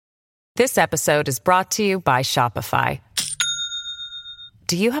This episode is brought to you by Shopify.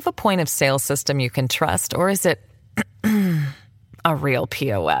 Do you have a point of sale system you can trust, or is it a real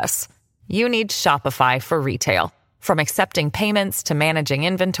POS? You need Shopify for retail. From accepting payments to managing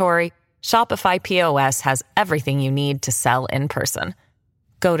inventory, Shopify POS has everything you need to sell in person.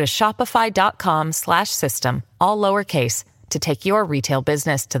 Go to shopify.com/system, all lowercase, to take your retail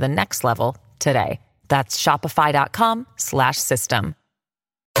business to the next level today. That's shopify.com/system.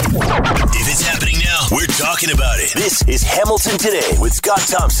 If it's happening now, we're talking about it. This is Hamilton Today with Scott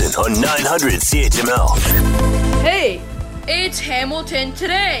Thompson on 900 CHML. Hey, it's Hamilton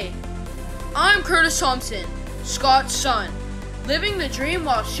Today. I'm Curtis Thompson, Scott's son, living the dream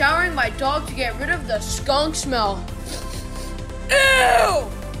while showering my dog to get rid of the skunk smell. Ew!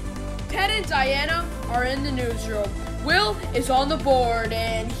 Ted and Diana are in the newsroom. Will is on the board,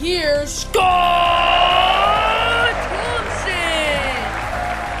 and here's Scott Thompson!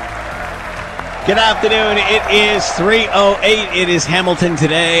 Good afternoon. It is 3:08. It is Hamilton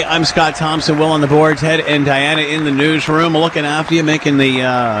Today. I'm Scott Thompson. Will on the board. Ted and Diana in the newsroom, looking after you, making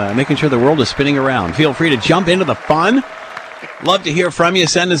sure the world is spinning around. Feel free to jump into the fun. Love to hear from you.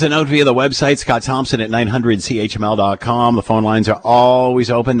 Send us a note via the website, Scott Thompson at 900CHML.com. The phone lines are always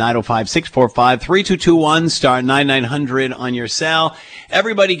open, 905-645-3221, star 9900 on your cell.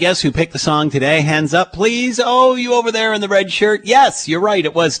 Everybody guess who picked the song today? Hands up, please. Oh, you over there in the red shirt. Yes, you're right.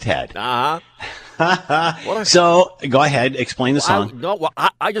 It was Ted. So, go ahead. Explain the song.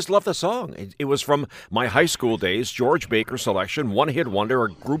 I just love the song. It was from my high school days, George Baker selection, one-hit wonder,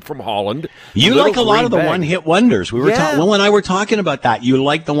 a group from Holland. You like a lot of the one-hit wonders. Will and I were talking about that. You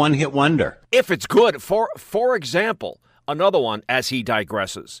like the one-hit wonder. If it's good. For example, another one, as he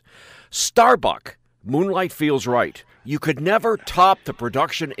digresses. Starbuck, Moonlight Feels Right. You could never top the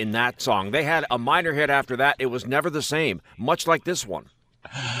production in that song. They had a minor hit after that. It was never the same, much like this one.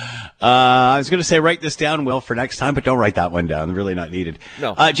 I was going to say write this down, Will, for next time, but don't write that one down. Really not needed.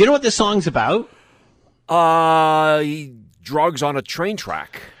 No. Do you know what this song's about? Drugs on a train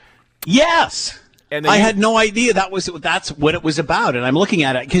track. Yes. And I had no idea that's what it was about, and I'm looking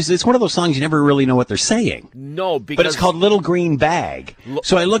at it because it's one of those songs you never really know what they're saying. No, because but it's called Little Green Bag.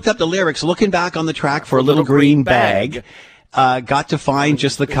 So I looked up the lyrics, looking back on the track for a little green bag. Got to find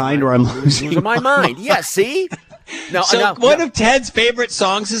just the kind where I'm losing my mind. Yeah, see. One of Ted's favorite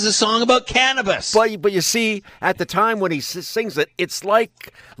songs is a song about cannabis. But you see, at the time when he sings it, it's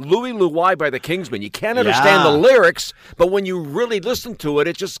like Louie Louie by the Kingsmen. You can't understand the lyrics, but when you really listen to it,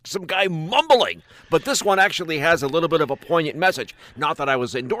 it's just some guy mumbling. But this one actually has a little bit of a poignant message. Not that I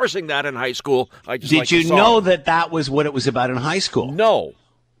was endorsing that in high school. Did you know that was what it was about in high school? No,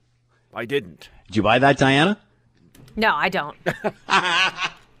 I didn't. Did you buy that, Diana? No, I don't.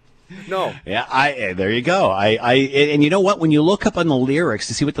 No. Yeah, there you go. And you know what? When you look up on the lyrics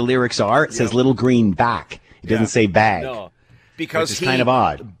to see what the lyrics are, it says little green back. It doesn't say bag. No. Because which is kind of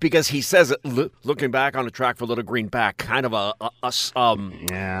odd. Because he says it, looking back on the track for Little Green Back, kind of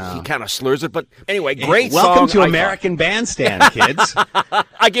he kind of slurs it. But anyway, great song. Welcome to American Bandstand, kids.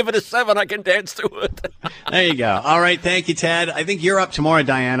 I give it a 7. I can dance to it. There you go. All right. Thank you, Ted. I think you're up tomorrow,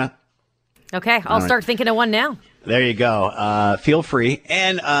 Diana. Okay. I'll start thinking of one now. There you go. Feel free.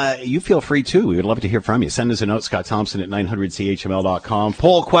 And you feel free, too. We would love to hear from you. Send us a note, Scott Thompson at 900CHML.com.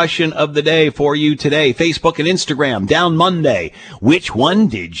 Poll question of the day for you today. Facebook and Instagram, down Monday. Which one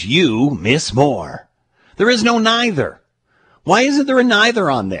did you miss more? There is no neither. Why isn't there a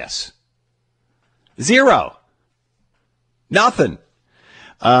neither on this? 0. Nothing.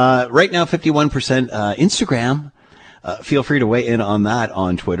 Right now, 51% Instagram. Feel free to weigh in on that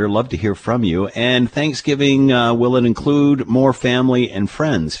on Twitter. Love to hear from you. And Thanksgiving, will it include more family and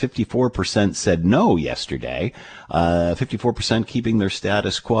friends? 54% said no yesterday. 54% keeping their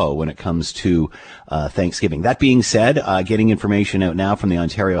status quo when it comes to Thanksgiving. That being said, getting information out now from the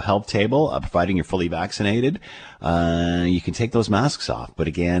Ontario Health Table, providing you're fully vaccinated, you can take those masks off. But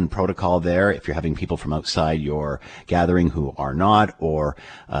again, protocol there, if you're having people from outside your gathering who are not or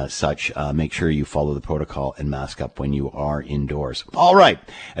such, make sure you follow the protocol and mask up when you are indoors. All right.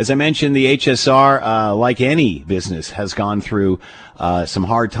 As I mentioned, the HSR, like any business, has gone through some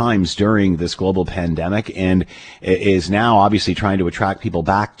hard times during this global pandemic and is now obviously trying to attract people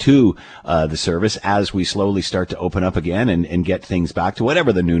back to the service as we slowly start to open up again and get things back to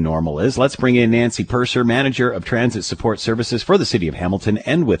whatever the new normal is. Let's bring in Nancy Purser, Manager of Transit Support Services for the City of Hamilton,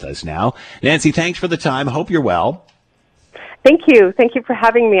 and with us now. Nancy, thanks for the time. Hope you're well. Thank you. Thank you for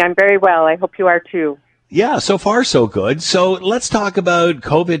having me. I'm very well. I hope you are too. Yeah, so far so good. So let's talk about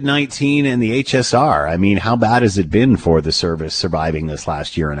COVID-19 and the HSR. I mean, how bad has it been for the service surviving this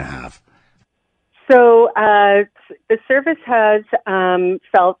last year and a half? So the service has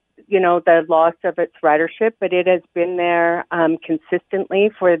felt, the loss of its ridership, but it has been there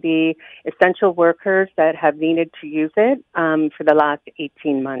consistently for the essential workers that have needed to use it for the last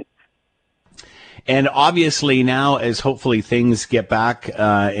 18 months. And obviously now, as hopefully things get back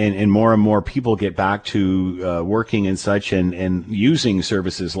and more people get back to working and such and using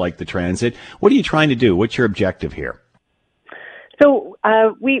services like the transit, what are you trying to do? What's your objective here? So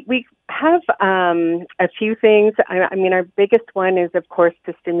we have a few things. I mean, our biggest one is, of course,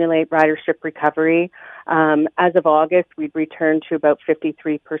 to stimulate ridership recovery. As of August, we've returned to about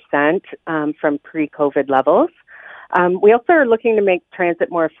 53% from pre-COVID levels. We also are looking to make transit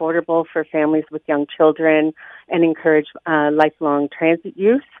more affordable for families with young children and encourage lifelong transit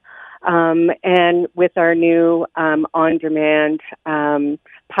use. And with our new on-demand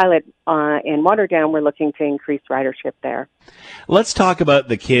pilot in Waterdown, we're looking to increase ridership there. Let's talk about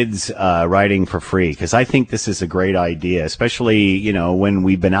the kids riding for free, because I think this is a great idea, especially, when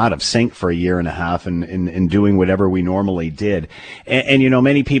we've been out of sync for a year and a half and doing whatever we normally did. And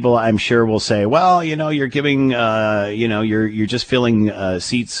many people, I'm sure, will say, well, you're giving, you're just filling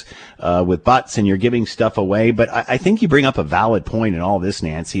seats with butts and you're giving stuff away. But I think you bring up a valid point in all this,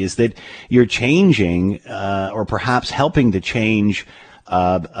 Nancy, is that you're changing or perhaps helping to change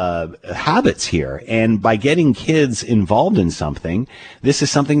habits here. And by getting kids involved in something, this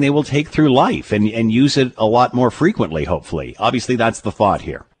is something they will take through life and use it a lot more frequently, hopefully. Obviously, that's the thought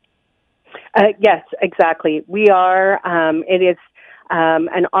here. Yes, exactly. We are, it is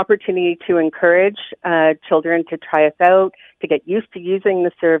an opportunity to encourage children to try us out, to get used to using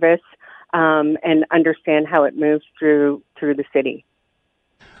the service, and understand how it moves through the city.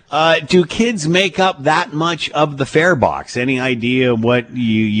 Do kids make up that much of the fare box? Any idea what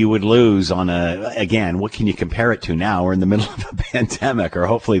you would lose on what can you compare it to now? We're in the middle of a pandemic, or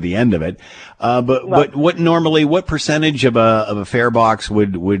hopefully the end of it. But what percentage of a fare box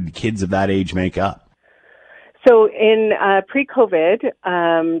would kids of that age make up? So in pre-COVID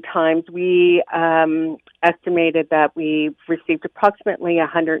times, we estimated that we received approximately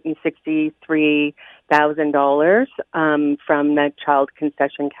 $163,000 from the child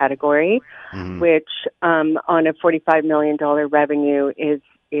concession category, which on a $45 million revenue is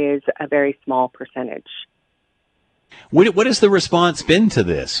a very small percentage. What has the response been to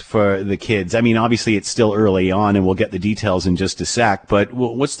this for the kids? I mean, obviously it's still early on, and we'll get the details in just a sec, but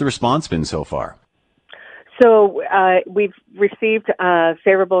what's the response been so far? So we've received a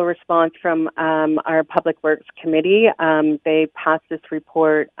favorable response from our Public Works Committee. They passed this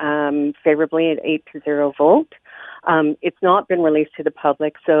report favorably at 8-0 vote. It's not been released to the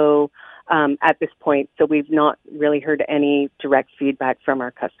public, so at this point, so we've not really heard any direct feedback from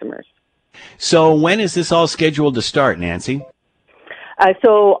our customers. So when is this all scheduled to start, Nancy?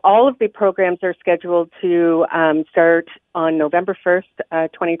 So all of the programs are scheduled to start on November 1st,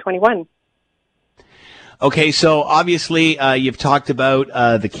 2021. Okay, so obviously you've talked about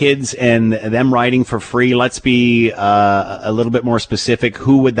the kids and them riding for free. Let's be a little bit more specific.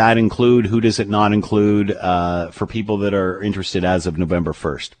 Who would that include? Who does it not include for people that are interested as of November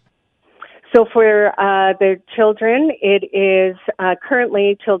 1st? So for the children, it is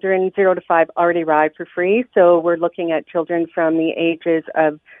currently children 0 to 5 already ride for free. So we're looking at children from the ages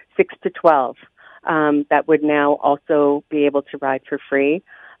of 6 to 12 that would now also be able to ride for free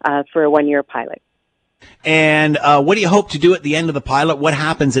for a 1-year pilot. And what do you hope to do at the end of the pilot? What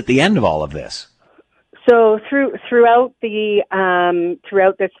happens at the end of all of this? So throughout this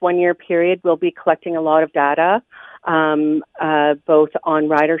 1-year period, we'll be collecting a lot of data, both on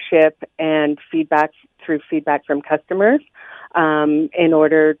ridership and feedback from customers, in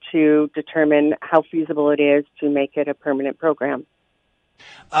order to determine how feasible it is to make it a permanent program.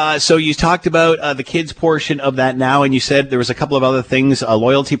 So you talked about the kids portion of that now, and you said there was a couple of other things, a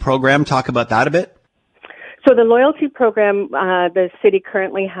loyalty program. Talk about that a bit. So the loyalty program the city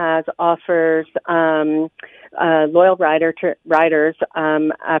currently offers loyal riders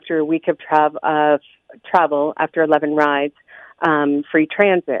after a week of travel after 11 rides, free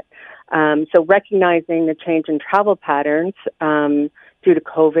transit. So recognizing the change in travel patterns due to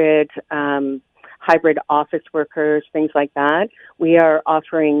COVID, hybrid office workers, things like that, we are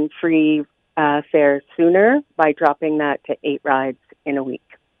offering free fares sooner by dropping that to 8 rides in a week.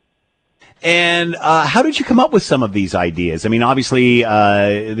 And how did you come up with some of these ideas? I mean, obviously,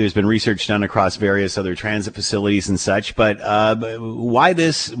 there's been research done across various other transit facilities and such, but why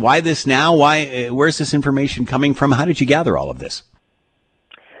this now? Where's this information coming from? How did you gather all of this?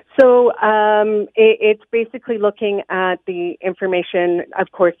 So it's basically looking at the information,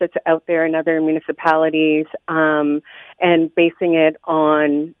 of course, that's out there in other municipalities, and basing it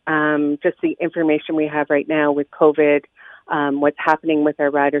on just the information we have right now with COVID what's happening with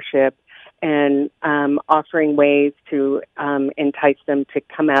our ridership, and offering ways to entice them to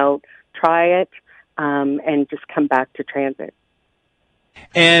come out, try it, and just come back to transit.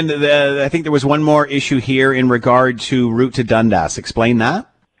 And I think there was one more issue here in regard to route to Dundas. Explain that.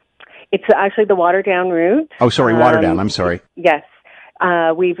 It's actually the Waterdown route. Oh, sorry, Waterdown. I'm sorry. Yes.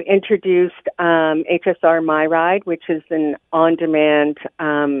 We've introduced HSR My Ride, which is an on-demand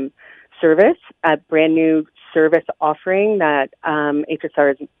service, a brand new service offering that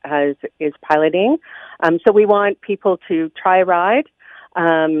HSR is piloting. So we want people to try a ride,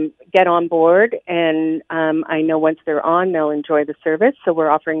 get on board, and I know once they're on, they'll enjoy the service. So we're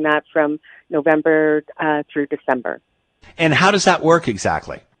offering that from November through December. And how does that work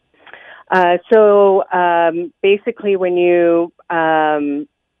exactly? So basically, when you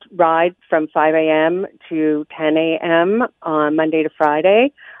ride from 5 a.m. to 10 a.m. on Monday to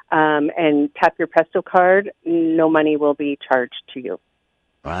Friday and tap your Presto card, no money will be charged to you.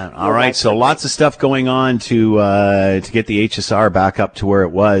 Wow. All right. So lots of stuff going on to get the HSR back up to where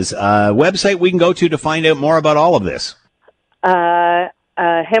it was. Website we can go to find out more about all of this.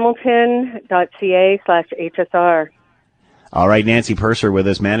 Hamilton.ca/HSR. All right, Nancy Purser with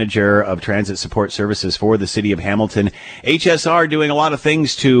us, Manager of Transit Support Services for the City of Hamilton. HSR doing a lot of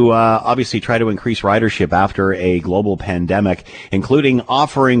things to obviously try to increase ridership after a global pandemic, including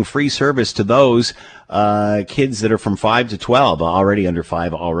offering free service to those kids that are from 5 to 12, already under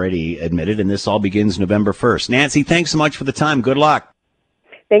 5, already admitted, and this all begins November 1st. Nancy, thanks so much for the time. Good luck.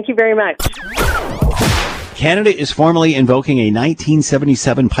 Thank you very much. Canada is formally invoking a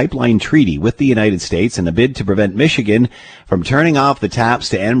 1977 pipeline treaty with the United States in a bid to prevent Michigan from turning off the taps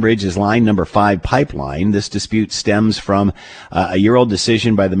to Enbridge's Line No. 5 pipeline. This dispute stems from a year-old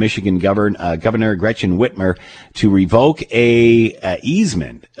decision by the Michigan Governor Gretchen Whitmer to revoke a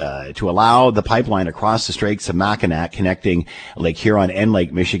easement to allow the pipeline across the Straits of Mackinac connecting Lake Huron and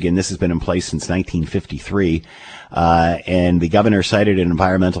Lake Michigan. This has been in place since 1953. And the governor cited an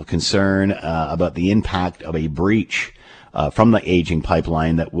environmental concern about the impact of a breach from the aging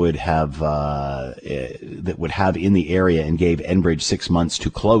pipeline that would have in the area, and gave Enbridge 6 months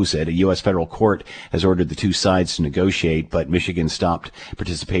to close it. A U.S. federal court has ordered the two sides to negotiate, but Michigan stopped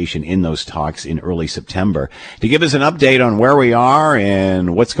participation in those talks in early September. To give us an update on where we are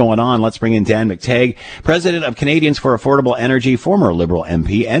and what's going on, let's bring in Dan McTeague, President of Canadians for Affordable Energy, former Liberal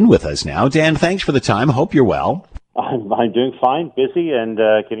MP, and with us now. Dan, thanks for the time. Hope you're well. I'm doing fine, busy, and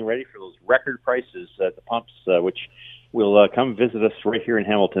getting ready for those record prices at the pumps, which will come visit us right here in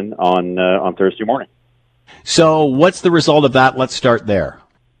Hamilton on Thursday morning. So what's the result of that? Let's start there.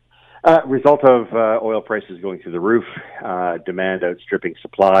 Result of oil prices going through the roof, demand outstripping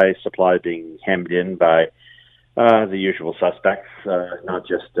supply being hemmed in by the usual suspects, not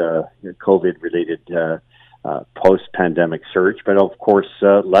just COVID-related post-pandemic surge, but of course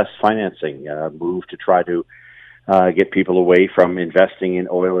less financing, move to try to get people away from investing in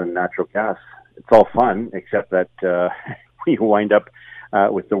oil and natural gas. It's all fun, except that we wind up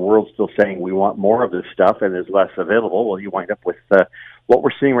with the world still saying we want more of this stuff and there's less available. Well, you wind up with what we're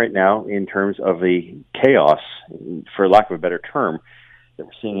seeing right now in terms of the chaos, for lack of a better term, that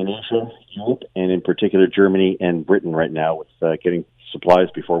we're seeing in Asia, Europe, and in particular Germany and Britain right now with getting supplies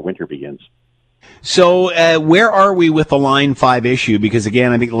before winter begins. So where are we with the Line 5 issue? Because,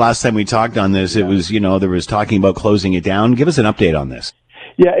 again, I think the last time we talked on this, it was, there was talking about closing it down. Give us an update on this.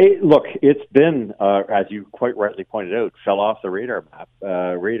 Yeah, look, it's been, as you quite rightly pointed out, fell off the radar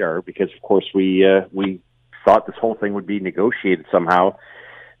because, of course, we thought this whole thing would be negotiated somehow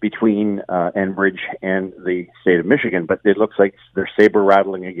between Enbridge and the state of Michigan. But it looks like they're saber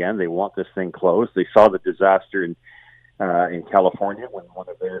rattling again. They want this thing closed. They saw the disaster in California when one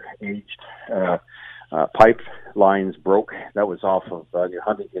of their aged pipe lines broke. That was off of near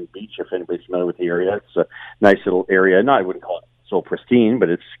Huntington Beach, if anybody's familiar with the area. It's a nice little area. No, I wouldn't call it so pristine, but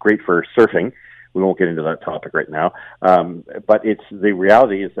it's great for surfing. We won't get into that topic right now. But the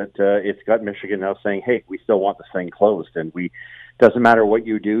reality is that it's got Michigan now saying, hey, we still want this thing closed. And doesn't matter what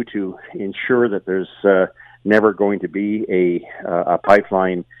you do to ensure that there's never going to be a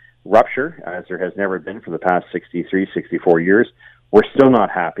pipeline rupture, as there has never been for the past 63, 64 years. We're still not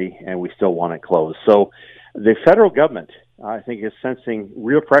happy, and we still want it closed. So the federal government, I think, is sensing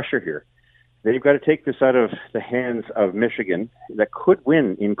real pressure here. They've got to take this out of the hands of Michigan that could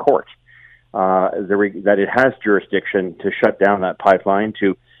win in court, that it has jurisdiction to shut down that pipeline,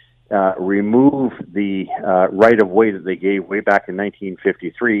 to remove the right-of-way that they gave way back in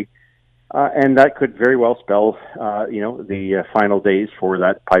 1953, and that could very well spell, the final days for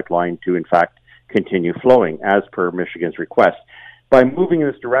that pipeline to, in fact, continue flowing as per Michigan's request. By moving in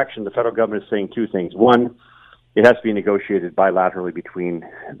this direction, the federal government is saying two things. One, it has to be negotiated bilaterally between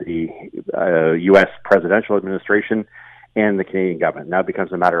the U.S. presidential administration and the Canadian government. Now it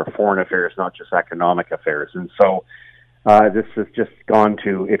becomes a matter of foreign affairs, not just economic affairs. And so this has just gone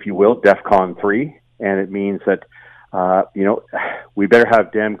to, if you will, DEFCON 3, and it means that, we better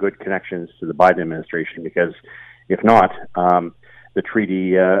have damn good connections to the Biden administration, because if not, the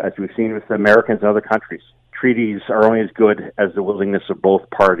treaty, as we've seen with the Americans and other countries, treaties are only as good as the willingness of both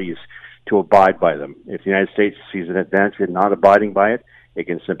parties to abide by them. If the United States sees an advantage in not abiding by it, it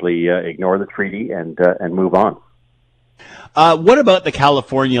can simply ignore the treaty and move on. What about the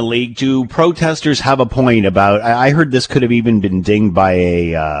California leak? Do protesters have a point about? I heard this could have even been dinged by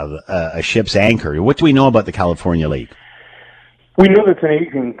a ship's anchor. What do we know about the California leak? We know that it's an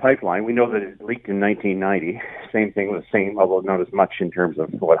aging pipeline. We know that it leaked in 1990. Same thing with although not as much in terms of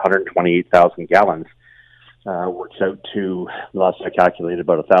 128,000 gallons. Works out to, last I calculated,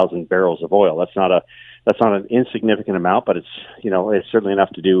 about 1,000 barrels of oil. That's not an insignificant amount, but it's certainly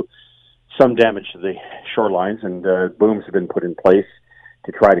enough to do some damage to the shorelines, and booms have been put in place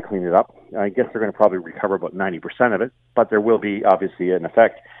to try to clean it up. I guess they're going to probably recover about 90% of it, but there will be obviously an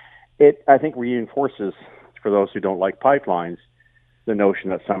effect. It, I think, reinforces, for those who don't like pipelines, the notion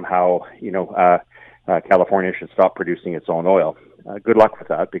that somehow, California should stop producing its own oil. Good luck with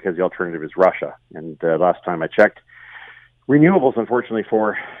that, because the alternative is Russia. And last time I checked, renewables, unfortunately,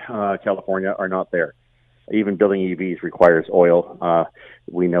 for California are not there. Even building EVs requires oil.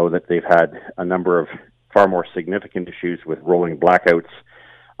 We know that they've had a number of far more significant issues with rolling blackouts.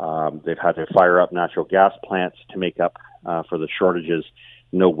 They've had to fire up natural gas plants to make up for the shortages.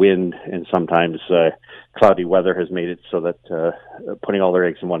 No wind, and sometimes cloudy weather has made it so that putting all their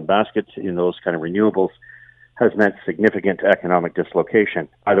eggs in one basket in those kind of renewables has meant significant economic dislocation.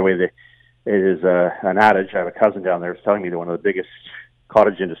 By the way, it is an adage. I have a cousin down there who's telling me that one of the biggest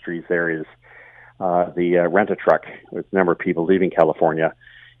cottage industries there is the rent-a-truck, with a number of people leaving California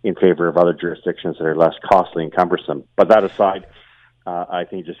in favor of other jurisdictions that are less costly and cumbersome. But that aside, I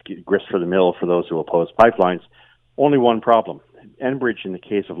think just grist for the mill for those who oppose pipelines. Only one problem. Enbridge, in the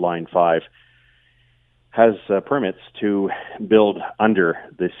case of Line 5, has permits to build under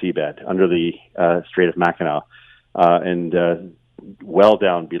the seabed, under the Strait of Mackinac, and well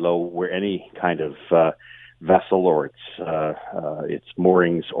down below where any kind of vessel or its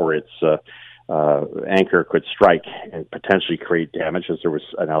moorings or its anchor could strike and potentially create damage, as there was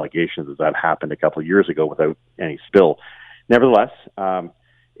an allegation that happened a couple of years ago without any spill. Nevertheless,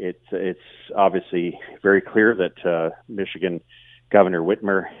 it's obviously very clear that Michigan Governor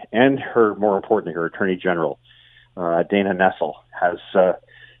Whitmer and more importantly, her Attorney General, Dana Nessel, has,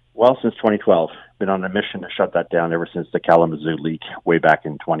 since 2012, been on a mission to shut that down ever since the Kalamazoo leak way back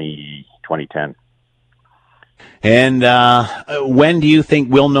in 2010. And when do you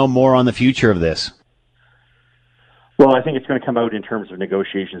think we'll know more on the future of this? Well, I think it's going to come out in terms of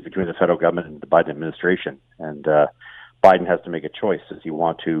negotiations between the federal government and the Biden administration. And Biden has to make a choice. Does he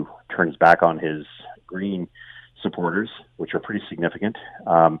want to turn his back on his green supporters, which are pretty significant?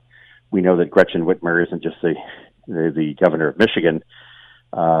 We know that Gretchen Whitmer isn't just the governor of Michigan.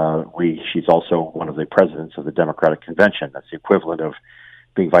 She's also one of the presidents of the Democratic Convention. That's the equivalent of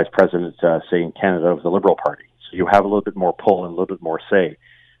being vice president, say, in Canada, of the Liberal Party. So you have a little bit more pull and a little bit more say.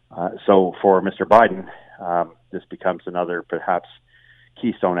 So for Mr. Biden, this becomes another perhaps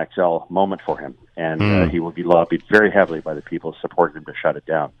Keystone XL moment for him, and he will be lobbied very heavily by the people who supported him to shut it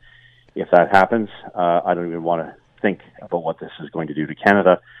down. If that happens, I don't even want to think about what this is going to do to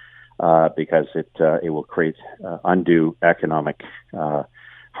Canada, because it will create undue economic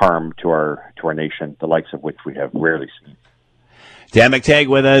harm to our nation, the likes of which we have rarely seen. Dan McTeague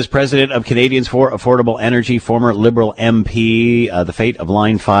with us, president of Canadians for Affordable Energy, former Liberal MP. The fate of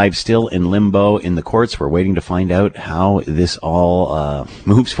Line 5 still in limbo in the courts. We're waiting to find out how this all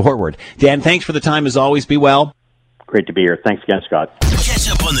moves forward. Dan, thanks for the time as always. Be well. Great to be here. Thanks again, Scott. Catch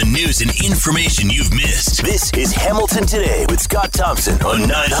up on the news and information you've missed. This is Hamilton Today with Scott Thompson on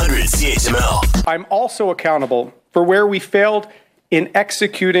 900 CHML. I'm also accountable for where we failed in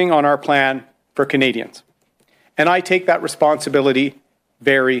executing on our plan for Canadians. And I take that responsibility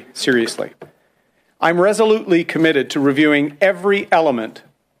very seriously. I'm resolutely committed to reviewing every element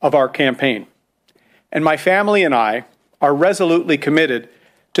of our campaign. And my family and I are resolutely committed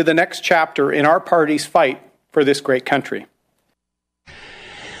to the next chapter in our party's fight for this great country.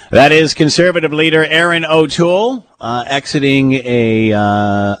 That is Conservative leader Erin O'Toole exiting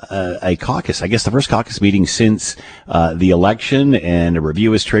a caucus. I guess the first caucus meeting since the election, and a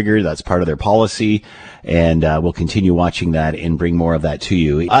review is triggered. That's part of their policy, and we'll continue watching that and bring more of that to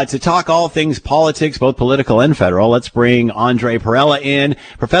you. To talk all things politics, both political and federal, let's bring Andre Perella in,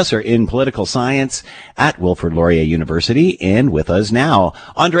 professor in political science at Wilfrid Laurier University, and with us now.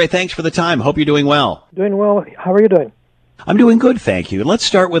 Andre, thanks for the time. Hope you're doing well. Doing well. How are you doing? I'm doing good, thank you. Let's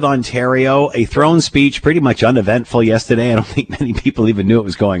start with Ontario. A throne speech, pretty much uneventful yesterday. I don't think many people even knew it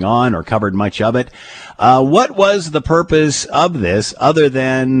was going on or covered much of it. What was the purpose of this, other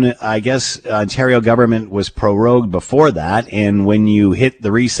than, I guess, Ontario government was prorogued before that, and when you hit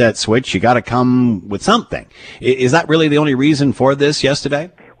the reset switch, you got to come with something. Is that really the only reason for this yesterday?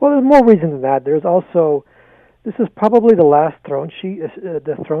 Well, there's more reason than that. There's also, this is probably the last throne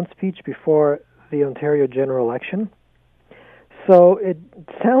speech before the Ontario general election. So it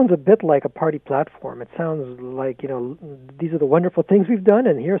sounds a bit like a party platform. It sounds like, these are the wonderful things we've done,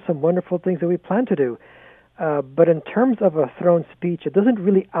 and here are some wonderful things that we plan to do. But in terms of a throne speech, it doesn't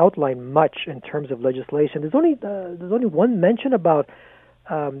really outline much in terms of legislation. There's only one mention about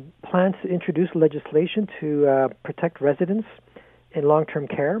plans to introduce legislation to protect residents in long-term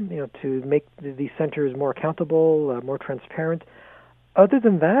care, to make these centers more accountable, more transparent. Other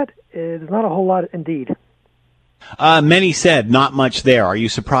than that, there's not a whole lot indeed. Many said not much there. Are you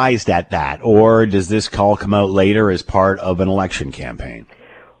surprised at that? Or does this call come out later as part of an election campaign?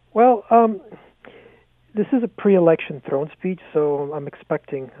 Well, this is a pre-election throne speech, so I'm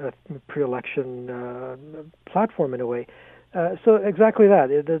expecting a pre-election platform in a way. So exactly that.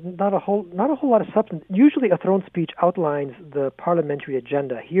 There's not a whole lot of substance. Usually a throne speech outlines the parliamentary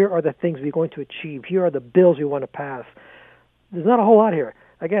agenda. Here are the things we're going to achieve. Here are the bills we want to pass. There's not a whole lot here.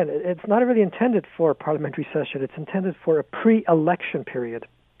 Again, it's not really intended for a parliamentary session. It's intended for a pre-election period.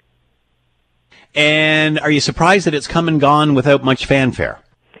 And are you surprised that it's come and gone without much fanfare?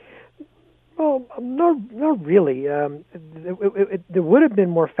 Well, not really. There would have been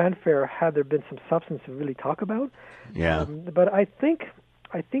more fanfare had there been some substance to really talk about. Yeah. But I think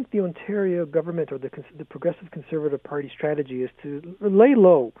the Ontario government or the Progressive Conservative Party strategy is to lay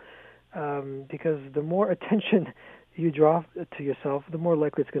low, because the more attention you draw to yourself, the more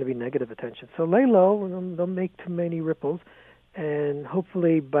likely it's going to be negative attention. So lay low, and don't make too many ripples, and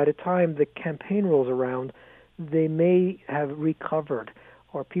hopefully by the time the campaign rolls around, they may have recovered,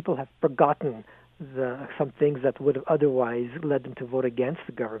 or people have forgotten some things that would have otherwise led them to vote against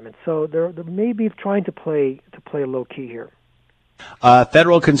the government. So they're maybe trying to play low key here.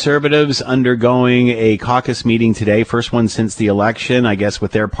 Federal Conservatives undergoing a caucus meeting today, first one since the election. I guess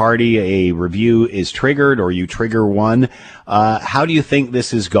with their party, a review is triggered, or you trigger one. How do you think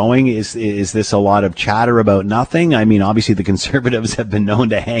this is going? Is this a lot of chatter about nothing? I mean, obviously the Conservatives have been known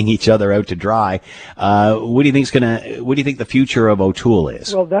to hang each other out to dry. What do you think the future of O'Toole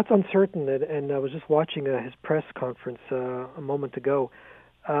is? Well, that's uncertain, and I was just watching his press conference a moment ago.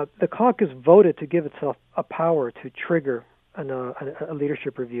 The caucus voted to give itself a power to trigger a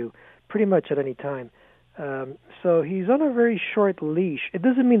leadership review pretty much at any time. So he's on a very short leash. It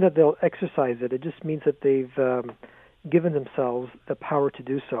doesn't mean that they'll exercise it. It just means that they've given themselves the power to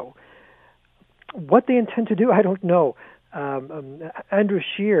do so. What they intend to do, I don't know. Andrew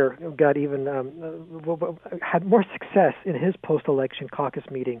Scheer got even had more success in his post-election caucus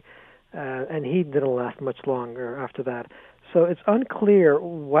meeting, and he didn't last much longer after that. So it's unclear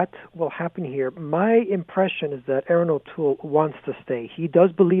what will happen here. My impression is that Erin O'Toole wants to stay. He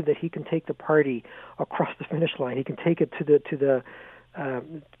does believe that he can take the party across the finish line. He can take it to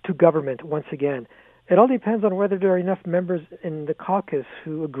government once again. It all depends on whether there are enough members in the caucus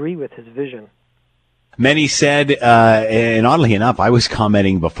who agree with his vision. Many said, and oddly enough, I was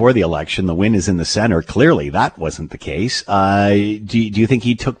commenting before the election, the win is in the center. Clearly, that wasn't the case. Do you think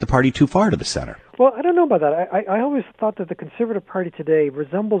he took the party too far to the center? Well, I don't know about that. I always thought that the Conservative Party today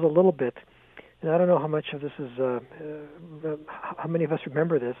resembles a little bit, and I don't know how much of this is, how many of us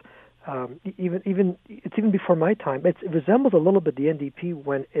remember this. Even before my time, it resembles a little bit the NDP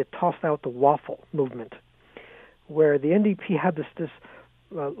when it tossed out the waffle movement, where the NDP had this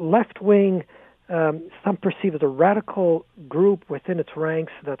left-wing, some perceive as a radical group within its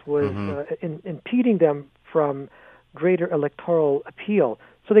ranks that was impeding them from greater electoral appeal.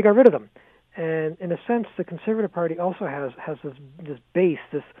 So they got rid of them. And in a sense, the Conservative Party also has this base,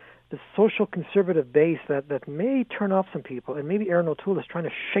 this social conservative base that may turn off some people, and maybe Erin O'Toole is trying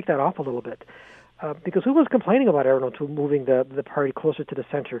to shake that off a little bit. Because who was complaining about Erin O'Toole moving the party closer to the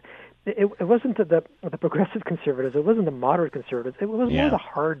center? It wasn't the progressive conservatives. It wasn't the moderate conservatives. It was more the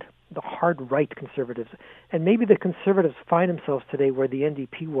the hard right conservatives. And maybe the conservatives find themselves today where the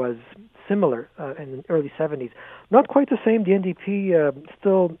NDP was similar in the early 70s. Not quite the same. The NDP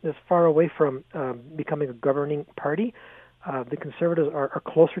still is far away from becoming a governing party. The conservatives are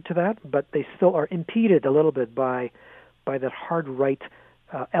closer to that, but they still are impeded a little bit by that hard right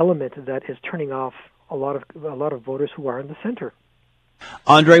element that is turning off a lot of voters who are in the center.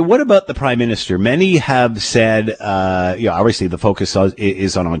 Andre, what about the Prime Minister? Many have said, obviously the focus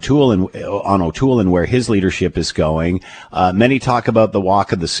is on O'Toole and where his leadership is going. Many talk about the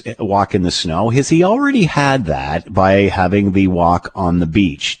walk in the snow. Has he already had that by having the walk on the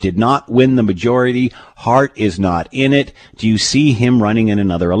beach? Did not win the majority. Heart is not in it. Do you see him running in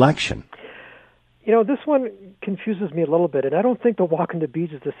another election? This one confuses me a little bit, and I don't think the walk on the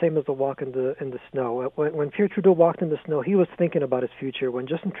beach is the same as the walk in the snow. When Pierre Trudeau walked in the snow, he was thinking about his future. When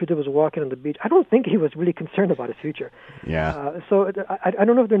Justin Trudeau was walking on the beach, I don't think he was really concerned about his future. Yeah. So I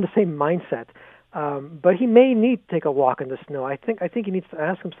don't know if they're in the same mindset, but he may need to take a walk in the snow. I think he needs to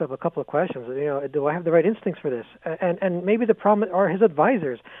ask himself a couple of questions. Do I have the right instincts for this? And maybe the problem are his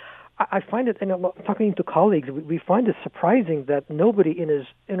advisors. I find it, talking to colleagues, we find it surprising that nobody in his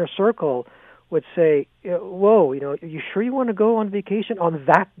inner circle would say, whoa, you sure you want to go on vacation on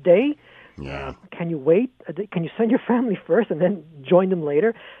that day? Yeah. Can you wait? Can you send your family first and then join them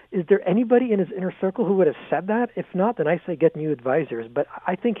later? Is there anybody in his inner circle who would have said that? If not, then I say get new advisors. But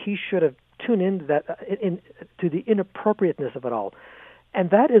I think he should have tuned in to the inappropriateness of it all. And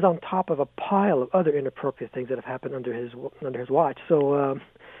that is on top of a pile of other inappropriate things that have happened under his watch. So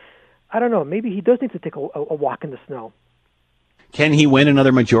I don't know. Maybe he does need to take a walk in the snow. Can he win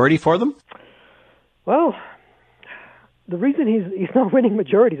another majority for them? Well, the reason he's not winning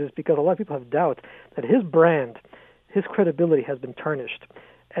majorities is because a lot of people have doubts that his brand, his credibility has been tarnished.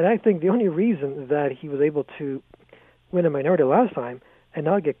 And I think the only reason that he was able to win a minority last time and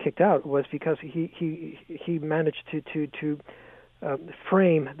not get kicked out was because he managed to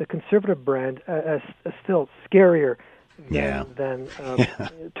frame the conservative brand as still scarier than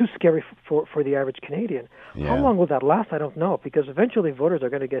too scary for the average Canadian. Yeah. How long will that last? I don't know, because eventually voters are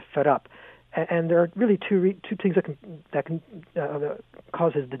going to get fed up. And there are really two things that can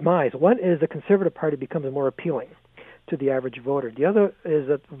cause his demise. One is the Conservative Party becomes more appealing to the average voter. The other is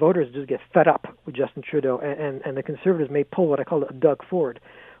that voters just get fed up with Justin Trudeau, and the Conservatives may pull what I call a Doug Ford,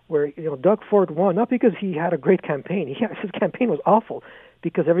 where Doug Ford won not because he had a great campaign. His campaign was awful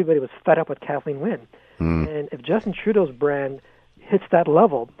because everybody was fed up with Kathleen Wynne. And if Justin Trudeau's brand hits that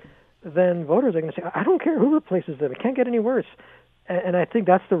level, then voters are going to say, I don't care who replaces them. It can't get any worse. And I think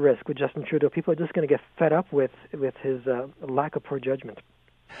that's the risk with Justin Trudeau. People are just going to get fed up with his lack of poor judgment.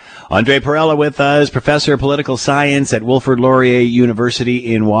 Andre Perella with us, professor of political science at Wilfrid Laurier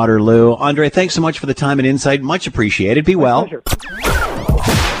University in Waterloo. Andre, thanks so much for the time and insight. Much appreciated. Be well. Pleasure.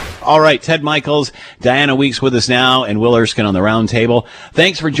 All right, Ted Michaels, Diana Weeks with us now, and Will Erskine on the round table.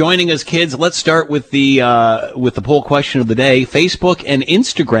 Thanks for joining us, kids. Let's start with the poll question of the day. Facebook and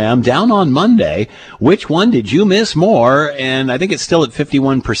Instagram down on Monday. Which one did you miss more? And I think it's still at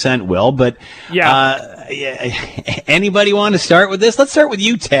 51%, Will. But anybody want to start with this? Let's start with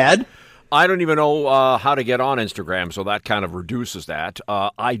you, Ted. I don't even know how to get on Instagram, so that kind of reduces that.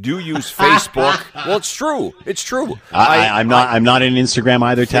 I do use Facebook. Well, it's true. It's true. I'm not in Instagram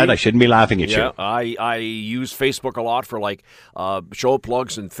either, Ted. I shouldn't be laughing at you. I use Facebook a lot for show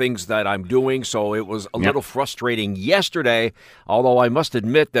plugs and things that I'm doing. So it was a little frustrating yesterday. Although I must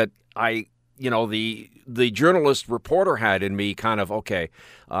admit that the journalist reporter had in me kind of,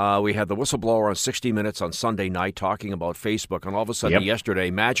 we had the whistleblower on 60 Minutes on Sunday night talking about Facebook, and all of a sudden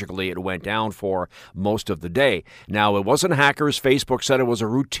yesterday, magically, it went down for most of the day. Now, it wasn't hackers. Facebook said it was a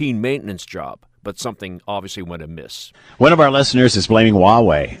routine maintenance job, but something obviously went amiss. One of our listeners is blaming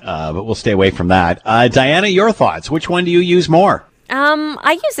Huawei, but we'll stay away from that. Diana, your thoughts. Which one do you use more?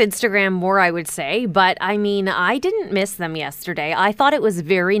 I use Instagram more, I would say, but I mean, I didn't miss them yesterday. I thought it was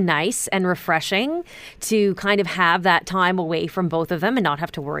very nice and refreshing to kind of have that time away from both of them and not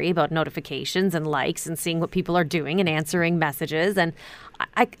have to worry about notifications and likes and seeing what people are doing and answering messages. And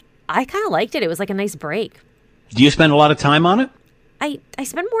I kind of liked it. It was like a nice break. Do you spend a lot of time on it? I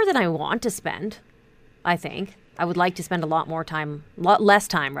spend more than I want to spend, I think. I would like to spend a lot less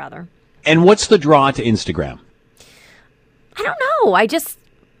time, rather. And what's the draw to Instagram? I don't know.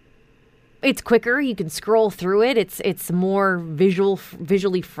 It's quicker. You can scroll through it. It's more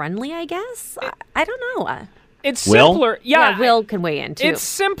visually friendly, I guess. I don't know. It's Will? simpler. Yeah, Will can weigh in, too. It's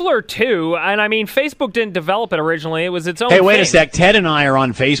simpler, too. And I mean, Facebook didn't develop it orially. It was its own Hey, wait thing. a sec. Ted and I are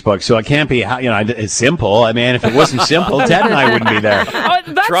on Facebook, so it can't be, it's simple. I mean, if it wasn't simple, Ted and I wouldn't be there.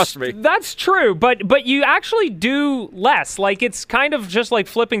 Trust me. That's true, but you actually do less. Like, it's kind of just like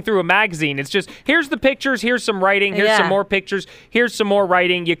flipping through a magazine. It's just, here's the pictures, here's some writing, here's some more pictures, here's some more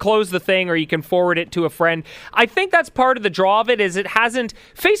writing. You close the thing or you can forward it to a friend. I think that's part of the draw of it is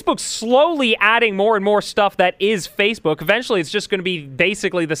Facebook's slowly adding more and more stuff that is Facebook. Eventually, it's just going to be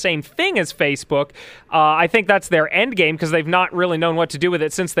basically the same thing as Facebook. I think that's their end game because they've not really known what to do with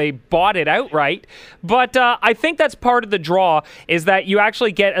it since they bought it outright. But I think that's part of the draw is that you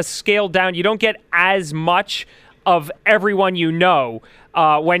actually get a scaled down. You don't get as much of everyone you know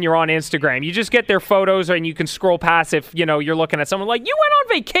when you're on Instagram. You just get their photos and you can scroll past if, you're looking at someone like, you went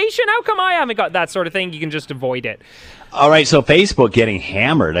on vacation? How come I haven't got that sort of thing? You can just avoid it. All right, so Facebook getting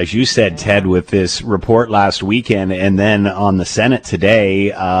hammered, as you said, Ted, with this report last weekend and then on the Senate today.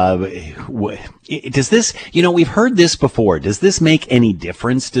 Does this, we've heard this before. Does this make any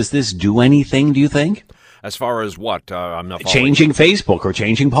difference? Does this do anything, do you think? As far as what? I'm not following. Changing Facebook or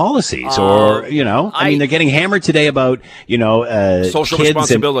changing policies or, I mean, they're getting hammered today about, social kids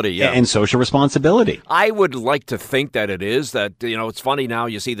responsibility, and social responsibility. I would like to think that it is that, it's funny now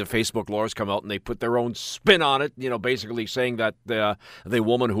you see the Facebook lawyers come out and they put their own spin on it, basically saying that the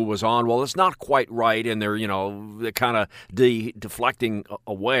woman who was on, well, it's not quite right. And they're, they're kind of deflecting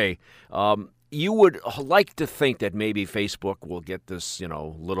away. You would like to think that maybe Facebook will get this,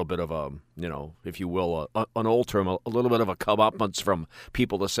 little bit of a, if you will, an old term, a little bit of a comeuppance from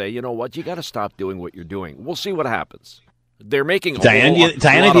people to say, you know what, you got to stop doing what you're doing. We'll see what happens. They're making Diana, do you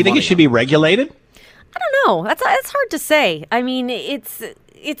think it should be regulated? I don't know. That's hard to say. I mean, it's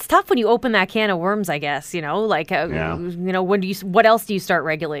tough when you open that can of worms, I guess, what else do you start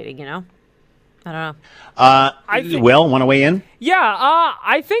regulating, I don't know. Will, want to weigh in? Yeah,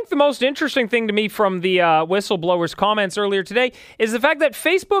 I think the most interesting thing to me from the whistleblowers' comments earlier today is the fact that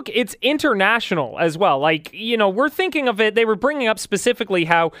Facebook, it's international as well. Like, we're thinking of it, they were bringing up specifically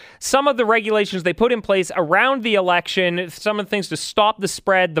how some of the regulations they put in place around the election, some of the things to stop the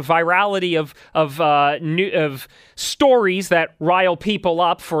spread, the virality of stories that rile people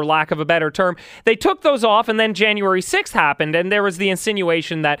up, for lack of a better term, they took those off, and then January 6th happened, and there was the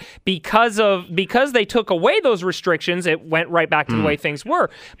insinuation that because they took away those restrictions, it went right back to the way things were.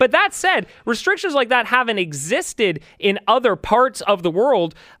 But that said, restrictions like that haven't existed in other parts of the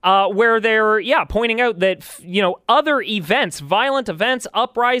world where they're, pointing out that, other events, violent events,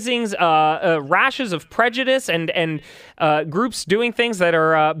 uprisings, rashes of prejudice and groups doing things that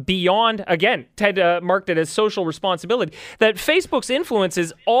are beyond, again, Ted marked it as social responsibility, that Facebook's influence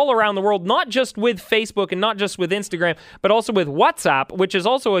is all around the world, not just with Facebook and not just with Instagram, but also with WhatsApp, which is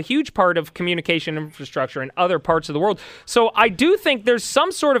also a huge part of communication infrastructure in other parts of the world. So I do think there's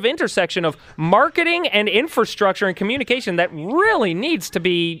some sort of intersection of marketing and infrastructure and communication that really needs to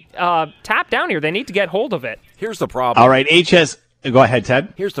be tapped down here. They need to get hold of it. Here's the problem. All right, go ahead,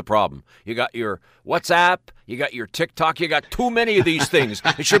 Ted. Here's the problem. You got your WhatsApp, you got your TikTok, you got too many of these things.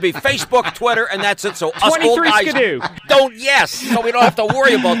 It should be Facebook, Twitter, and that's it. So us old guys so we don't have to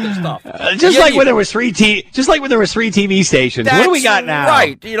worry about this stuff. Just like when there was three TV stations. What do we got now?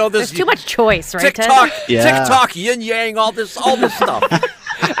 Right. There's too much choice, right, TikTok, Ted? TikTok, yin yang, all this stuff.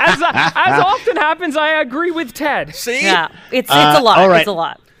 As often happens, I agree with Ted. See? Yeah, it's a lot. All right. It's a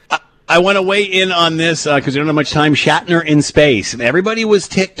lot. I want to weigh in on this because we don't have much time. Shatner in space. Everybody was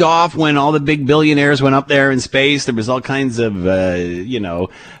ticked off when all the big billionaires went up there in space. There was all kinds of,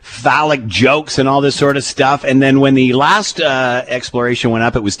 phallic jokes and all this sort of stuff. And then when the last exploration went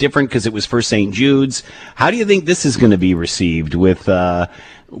up, it was different because it was for St. Jude's. How do you think this is going to be received with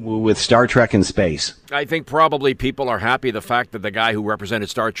Star Trek in space? I think probably people are happy the fact that the guy who represented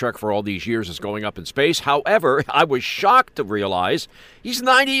Star Trek for all these years is going up in space. However, I was shocked to realize he's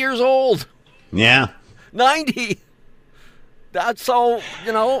 90 years old. Yeah. 90. That's so,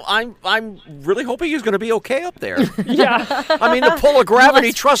 I'm really hoping he's going to be okay up there. Yeah. I mean, the pull of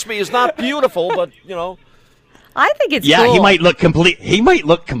gravity, trust me, is not beautiful, but, I think it's cool. He might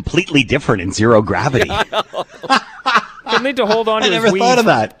look completely different in zero gravity. He'll need to hold on to I his never weave. thought of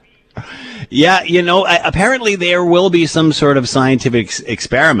that. Yeah, apparently there will be some sort of scientific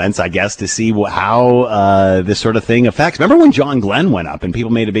experiments, I guess, to see how this sort of thing affects. Remember when John Glenn went up and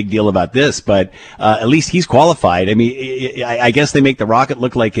people made a big deal about this, but at least he's qualified. I mean, I guess they make the rocket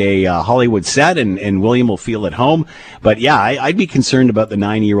look like a Hollywood set and William will feel at home. But yeah, I'd be concerned about the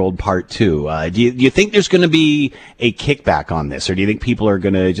 9-year-old part too. Do you think there's going to be a kickback on this, or do you think people are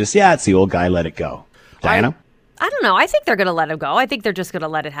going to just, it's the old guy, let it go? Diana? I don't know. I think they're going to let him go. I think they're just going to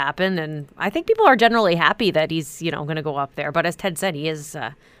let it happen, and I think people are generally happy that he's, going to go up there. But as Ted said, he is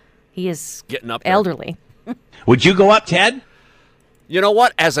getting up there. Elderly. Would you go up, Ted? You know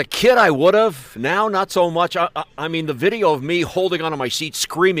what? As a kid, I would have. Now, not so much. I mean, the video of me holding onto my seat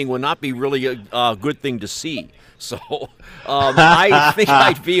screaming would not be really a good thing to see. So I think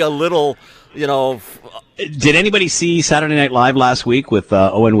I'd be a little, Did anybody see Saturday Night Live last week with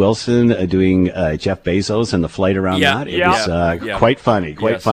Owen Wilson doing Jeff Bezos and the flight around that? It was quite funny.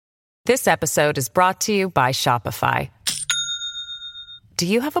 Funny. This episode is brought to you by Shopify. Do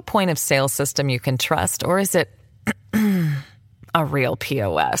you have a point of sale system you can trust, or is it a real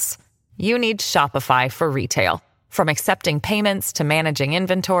POS? You need Shopify for retail. From accepting payments to managing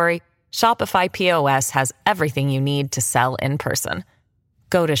inventory, Shopify POS has everything you need to sell in person.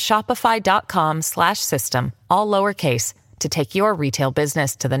 Go to shopify.com/system, all lowercase, to take your retail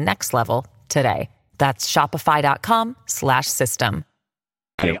business to the next level today. That's shopify.com/system.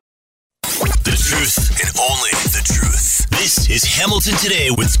 The truth and only the truth. This is Hamilton Today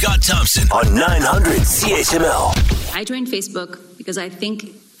with Scott Thompson on 900 CHML. I joined Facebook because I think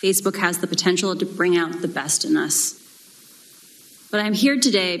Facebook has the potential to bring out the best in us. But I'm here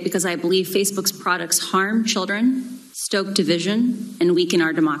today because I believe Facebook's products harm children, stoke division, and weaken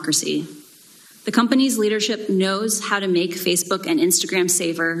our democracy. The company's leadership knows how to make Facebook and Instagram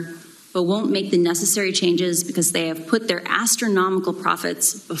safer, but won't make the necessary changes because they have put their astronomical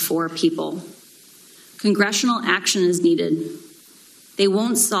profits before people. Congressional action is needed. They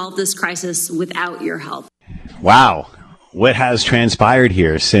won't solve this crisis without your help. Wow. What has transpired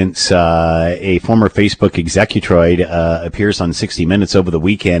here since a former Facebook executive appears on 60 Minutes over the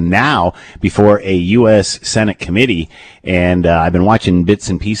weekend, now before a U.S. Senate committee. And I've been watching bits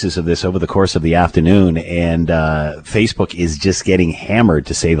and pieces of this over the course of the afternoon, and Facebook is just getting hammered,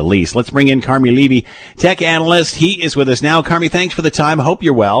 to say the least. Let's bring in Carmi Levy, tech analyst. He is with us now. Carmi, thanks for the time. Hope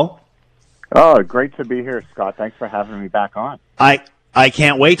you're well. Oh, great to be here, Scott. Thanks for having me back on. I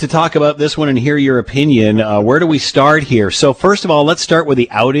can't wait to talk about this one and hear your opinion. Where do we start here? So first of all, let's start with the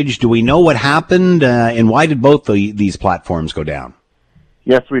outage. Do we know what happened, and why did both these platforms go down?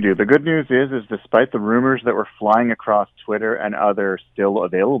 Yes, we do. The good news is despite the rumors that were flying across Twitter and other still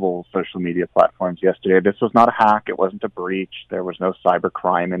available social media platforms yesterday, this was not a hack. It wasn't a breach. There was no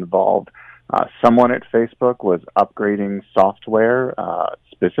cybercrime involved. Someone at Facebook was upgrading software,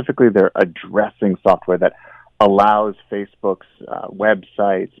 specifically their addressing software that allows Facebook's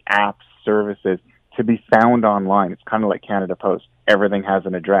websites, apps, services to be found online. It's kind of like Canada Post. Everything has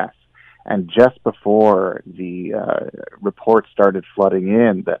an address. And just before the reports started flooding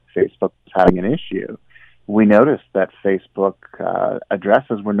in that Facebook was having an issue, we noticed that Facebook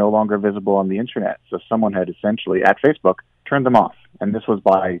addresses were no longer visible on the internet. So someone had essentially, at Facebook, turned them off. And this was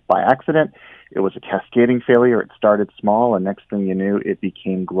by accident. It was a cascading failure. It started small, and next thing you knew, it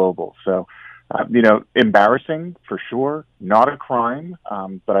became global. So, embarrassing for sure, not a crime,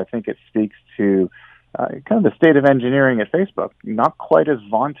 but I think it speaks to kind of the state of engineering at Facebook, not quite as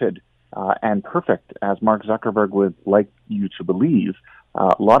vaunted and perfect as Mark Zuckerberg would like you to believe.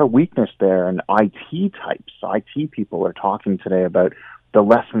 A lot of weakness there, and IT people are talking today about the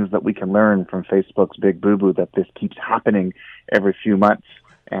lessons that we can learn from Facebook's big boo-boo, that this keeps happening every few months,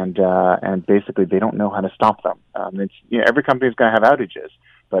 and basically they don't know how to stop them. Every company is going to have outages,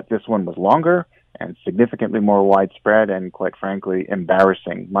 but this one was longer and significantly more widespread and, quite frankly,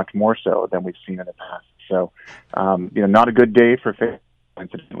 embarrassing, much more so than we've seen in the past. So, not a good day for Facebook.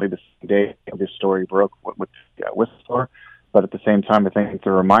 Incidentally, the same day this story broke with Whistleblower, but at the same time, I think it's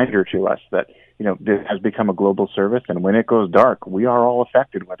a reminder to us that, this has become a global service, and when it goes dark, we are all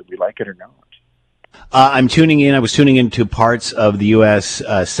affected, whether we like it or not. I was tuning into parts of the U.S.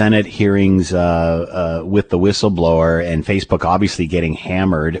 Senate hearings with the whistleblower, and Facebook obviously getting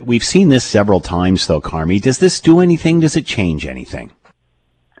hammered. We've seen this several times, though, Carmi. Does this do anything? Does it change anything?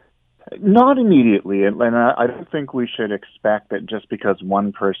 Not immediately, and I don't think we should expect that just because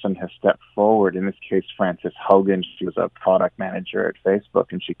one person has stepped forward, in this case Frances Hogan, she was a product manager at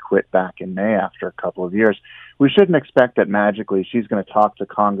Facebook and she quit back in May after a couple of years. We shouldn't expect that magically she's going to talk to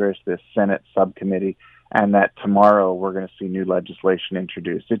Congress, this Senate subcommittee, and that tomorrow we're going to see new legislation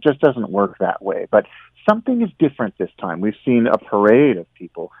introduced. It just doesn't work that way. But something is different this time. We've seen a parade of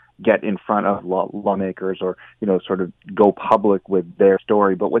people get in front of lawmakers or, sort of go public with their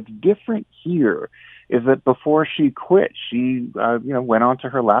story. But what's different here is that before she quit, she, went onto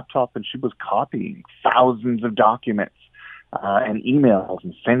her laptop and she was copying thousands of documents and emails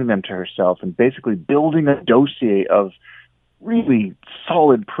and sending them to herself and basically building a dossier of really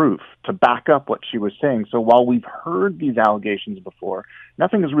solid proof to back up what she was saying. So while we've heard these allegations before,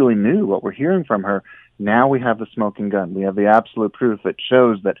 nothing is really new. What we're hearing from her Now we have the smoking gun. We have the absolute proof that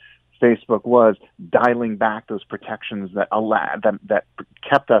shows that Facebook was dialing back those protections that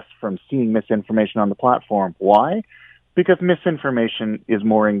kept us from seeing misinformation on the platform. Why? Because misinformation is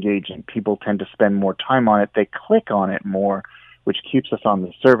more engaging. People tend to spend more time on it. They click on it more, which keeps us on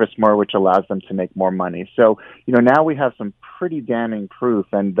the service more, which allows them to make more money. So, now we have some pretty damning proof.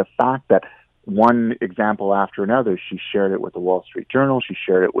 And the fact that one example after another, she shared it with the Wall Street Journal, she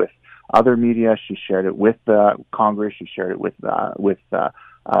shared it with other media, she shared it with Congress, she shared it with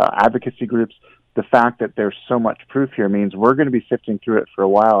advocacy groups. The fact that there's so much proof here means we're going to be sifting through it for a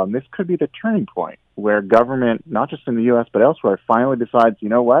while, and this could be the turning point where government, not just in the U.S. but elsewhere, finally decides, you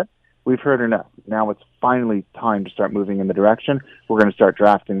know what, we've heard enough. Now it's finally time to start moving in the direction. We're going to start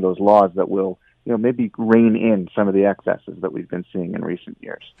drafting those laws that will, maybe rein in some of the excesses that we've been seeing in recent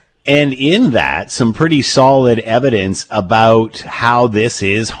years. And in that, some pretty solid evidence about how this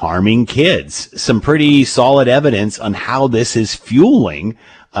is harming kids. Some pretty solid evidence on how this is fueling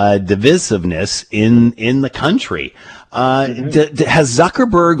divisiveness in the country. Has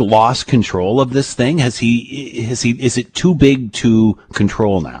Zuckerberg lost control of this thing? Is it too big to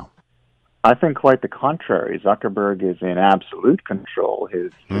control now? I think quite the contrary. Zuckerberg is in absolute control.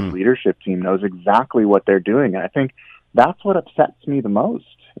 His leadership team knows exactly what they're doing. And I think that's what upsets me the most,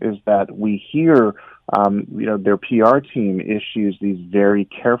 is that we hear, their PR team issues these very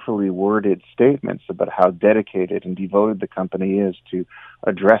carefully worded statements about how dedicated and devoted the company is to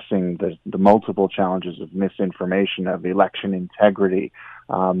addressing the multiple challenges of misinformation, of election integrity,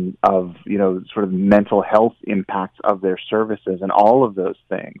 of, sort of mental health impacts of their services and all of those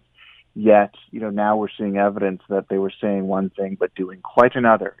things. Yet, now we're seeing evidence that they were saying one thing but doing quite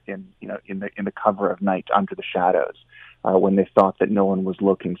another in the cover of night, under the shadows, when they thought that no one was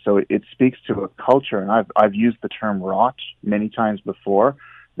looking. So it speaks to a culture, and I've used the term rot many times before.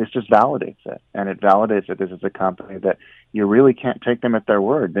 This just validates it, and it validates that this is a company that you really can't take them at their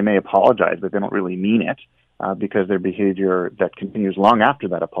word. They may apologize, but they don't really mean it, because their behavior that continues long after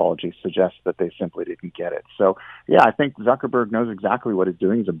that apology suggests that they simply didn't get it. So, yeah, I think Zuckerberg knows exactly what he's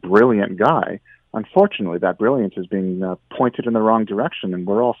doing. He's a brilliant guy. Unfortunately, that brilliance is being pointed in the wrong direction, and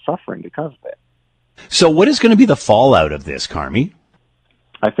we're all suffering because of it. So what is going to be the fallout of this, Carmi?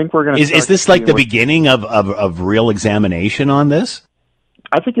 I think we're going to... Is this like the beginning of real examination on this?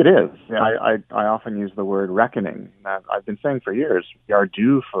 I think it is. I often use the word reckoning. I've been saying for years, we are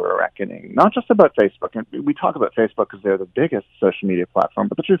due for a reckoning, not just about Facebook. And we talk about Facebook because they're the biggest social media platform,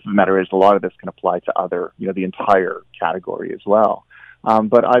 but the truth of the matter is a lot of this can apply to other, the entire category as well.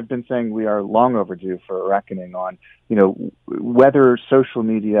 But I've been saying we are long overdue for a reckoning on, whether social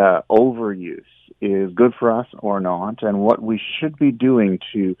media overuse is good for us or not, and what we should be doing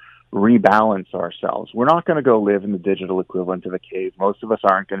to rebalance ourselves. We're not going to go live in the digital equivalent of a cave. Most of us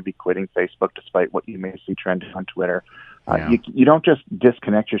aren't going to be quitting Facebook, despite what you may see trending on Twitter. You don't just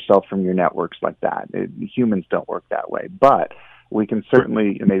disconnect yourself from your networks like that. Humans don't work that way. But we can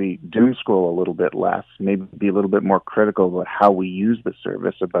certainly maybe doom scroll a little bit less, maybe be a little bit more critical about how we use the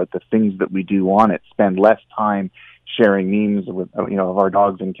service, about the things that we do on it, spend less time sharing memes with, of our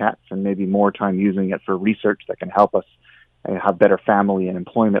dogs and cats, and maybe more time using it for research that can help us have better family and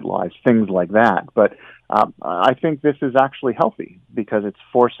employment lives, things like that. But I think this is actually healthy because it's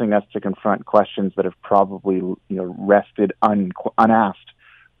forcing us to confront questions that have probably rested unasked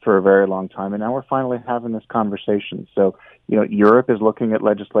for a very long time, and now we're finally having this conversation. So, Europe is looking at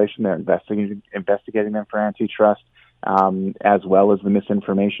legislation; they're investigating them for antitrust, as well as the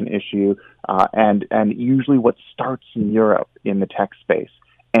misinformation issue, and usually what starts in Europe in the tech space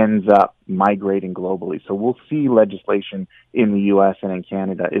ends up migrating globally. So we'll see legislation in the U.S. and in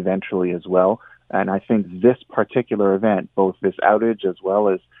Canada eventually as well. And I think this particular event, both this outage as well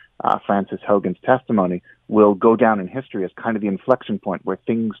as Frances Haugen's testimony, will go down in history as kind of the inflection point where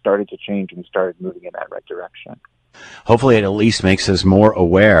things started to change and started moving in that right direction. Hopefully it at least makes us more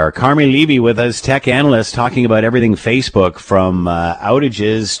aware. Carmi Levy with us, tech analyst, talking about everything Facebook, from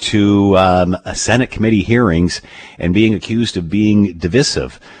outages to Senate committee hearings and being accused of being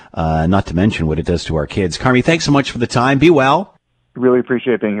divisive, not to mention what it does to our kids. Carmi, thanks so much for the time. Be well. Really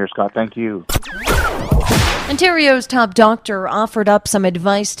appreciate being here, Scott. Thank you. Ontario's top doctor offered up some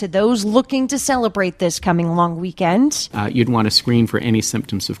advice to those looking to celebrate this coming long weekend. You'd want to screen for any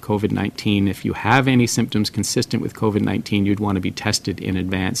symptoms of COVID-19. If you have any symptoms consistent with COVID-19, you'd want to be tested in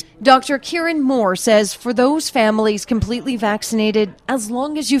advance. Dr. Kieran Moore says for those families completely vaccinated, as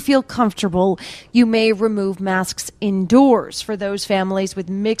long as you feel comfortable, you may remove masks indoors. For those families with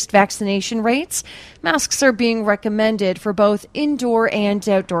mixed vaccination rates, masks are being recommended for both indoor and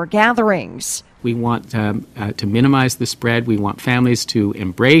outdoor gatherings. We want to minimize the spread. We want families to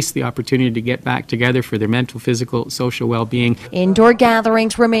embrace the opportunity to get back together for their mental, physical, social well-being. Indoor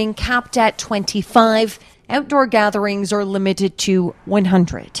gatherings remain capped at 25. Outdoor gatherings are limited to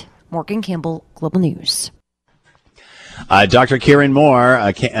 100. Morgan Campbell, Global News. Dr. Kieran Moore,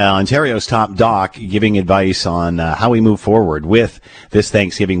 Ontario's top doc, giving advice on how we move forward with this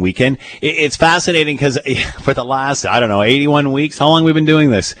Thanksgiving weekend. It's fascinating because for the last, 81 weeks, how long we've been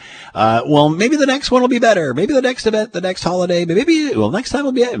doing this? Well, maybe the next one will be better. Maybe the next event, the next holiday, next time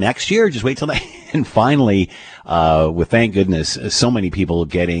will be next year. Just wait till that. And finally, with thank goodness, so many people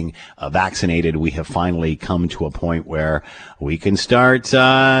getting vaccinated, we have finally come to a point where we can start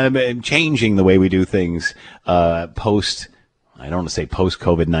changing the way we do things I don't want to say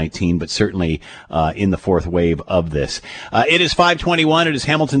post-COVID-19, but certainly in the fourth wave of this. It is 5:21. It is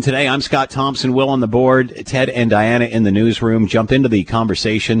Hamilton Today. I'm Scott Thompson. Will on the board. Ted and Diana in the newsroom. Jump into the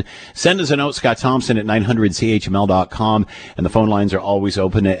conversation. Send us a note, Scott Thompson at 900CHML.com. And the phone lines are always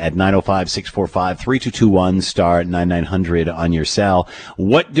open at 905-645-3221, star 9900 on your cell.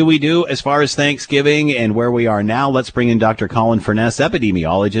 What do we do as far as Thanksgiving and where we are now? Let's bring in Dr. Colin Furness,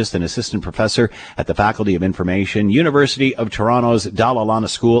 epidemiologist and assistant professor at the Faculty of Information, University of Toronto's Dalla Lana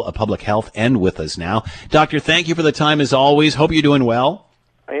School of Public Health, and with us now. Doctor, thank you for the time as always. Hope you're doing well.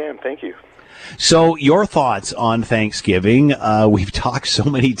 I am. Thank you. So your thoughts on Thanksgiving? We've talked so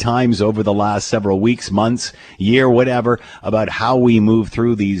many times over the last several weeks, months, year, whatever, about how we move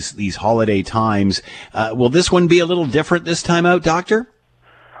through these holiday times. Will this one be a little different this time out, Doctor?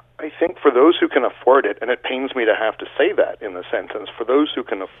 I think for those who can afford it, and it pains me to have to say that in the sentence, for those who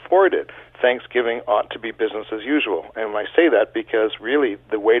can afford it, Thanksgiving ought to be business as usual. And I say that because really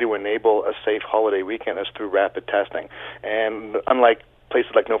the way to enable a safe holiday weekend is through rapid testing. And unlike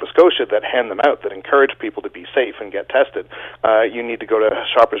places like Nova Scotia that hand them out, that encourage people to be safe and get tested, you need to go to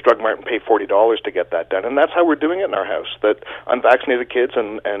Shoppers Drug Mart and pay $40 to get that done. And that's how we're doing it in our house, that unvaccinated kids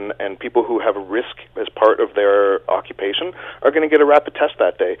and people who have a risk as part of their occupation are going to get a rapid test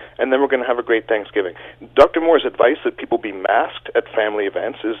that day, and then we're going to have a great Thanksgiving. Dr. Moore's advice that people be masked at family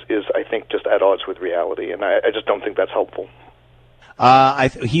events is I think, just at odds with reality, and I just don't think that's helpful.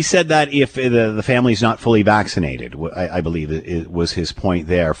 He said that if the family's not fully vaccinated, I believe it was his point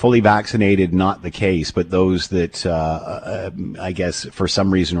there. Fully vaccinated, not the case, but those that, I guess, for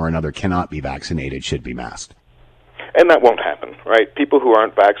some reason or another cannot be vaccinated should be masked. And that won't happen, right? People who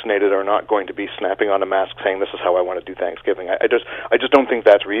aren't vaccinated are not going to be snapping on a mask saying, this is how I want to do Thanksgiving. I just don't think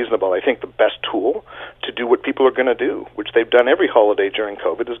that's reasonable. I think the best tool to do what people are going to do, which they've done every holiday during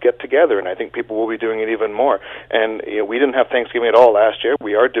COVID, is get together, and I think people will be doing it even more. And we didn't have Thanksgiving at all last year.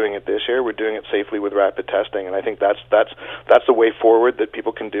 We are doing it this year. We're doing it safely with rapid testing, and I think that's the way forward, that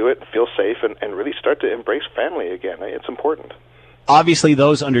people can do it, feel safe, and really start to embrace family again. It's important. Obviously,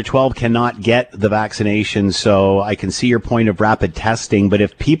 those under 12 cannot get the vaccination, so I can see your point of rapid testing. But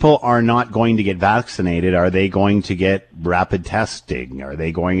if people are not going to get vaccinated, are they going to get rapid testing? Are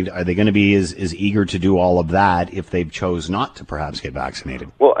they going to be as eager to do all of that if they've chose not to perhaps get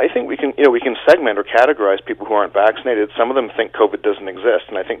vaccinated? Well, I think we can segment or categorize people who aren't vaccinated. Some of them think COVID doesn't exist,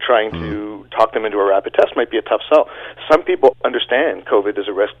 and I think trying to talk them into a rapid test might be a tough sell. Some people understand COVID is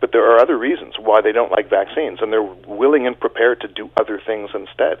a risk, but there are other reasons why they don't like vaccines, and they're willing and prepared to do other things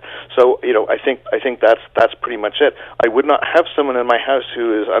instead. So, I think that's pretty much it. I would not have someone in my house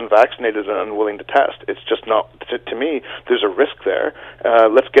who is unvaccinated and unwilling to test. It's just not, to me, there's a risk there.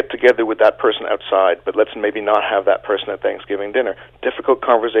 Let's get together with that person outside, but let's maybe not have that person at Thanksgiving dinner. Difficult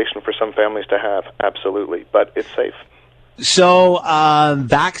conversation for some families to have, absolutely, but it's safe. So,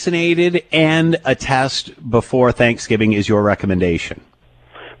 vaccinated and a test before Thanksgiving is your recommendation?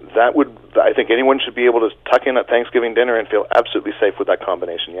 I think anyone should be able to tuck in at Thanksgiving dinner and feel absolutely safe with that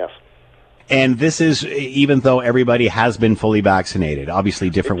combination, yes. And this is even though everybody has been fully vaccinated. Obviously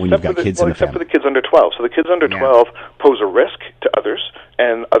different when you've got kids in the family. Except for the kids under 12. So the kids under 12 pose a risk to others,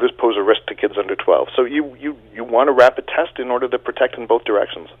 and others pose a risk to kids under 12. So you want a rapid test in order to protect in both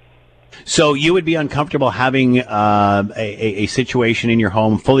directions. So you would be uncomfortable having a situation in your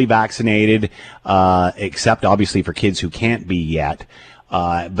home fully vaccinated, except obviously for kids who can't be yet.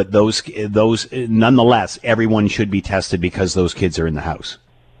 But those nonetheless, everyone should be tested because those kids are in the house.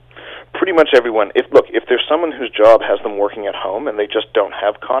 Pretty much everyone. If there's someone whose job has them working at home and they just don't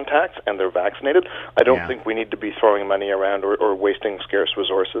have contacts and they're vaccinated, I don't think we need to be throwing money around or wasting scarce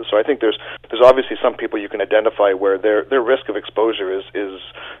resources. So I think there's obviously some people you can identify where their risk of exposure is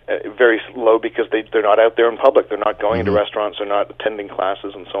very low because they're not out there in public. They're not going to restaurants. They're not attending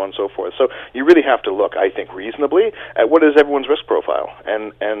classes and so on and so forth. So you really have to look, I think, reasonably at what is everyone's risk profile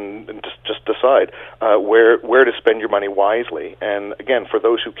and just decide where to spend your money wisely. And again, for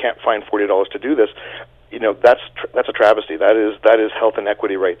those who can't find $40 to do this, that's a travesty. That is health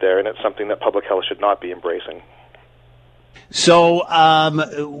inequity right there, and it's something that public health should not be embracing. So,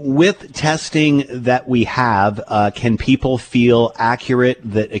 with testing that we have, can people feel accurate?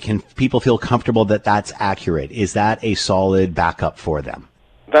 Can people feel comfortable that that's accurate? Is that a solid backup for them?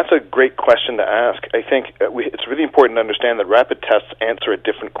 That's a great question to ask. I think it's really important to understand that rapid tests answer a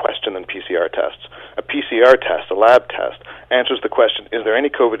different question than PCR tests. A PCR test, a lab test, answers the question, is there any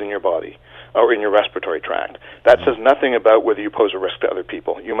COVID in your body or in your respiratory tract? That says nothing about whether you pose a risk to other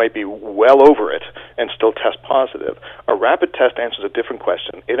people. You might be well over it and still test positive. A rapid test answers a different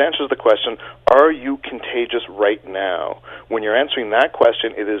question. It answers the question, are you contagious right now? When you're answering that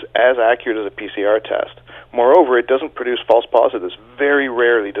question, it is as accurate as a PCR test. Moreover, it doesn't produce false positives. Very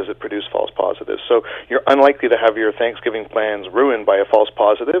rarely does it produce false positives. So you're unlikely to have your Thanksgiving plans ruined by a false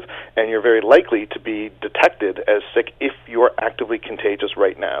positive, and you're very likely to be detected as sick if you're actively contagious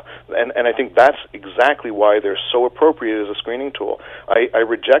right now. And I think that's exactly why they're so appropriate as a screening tool. I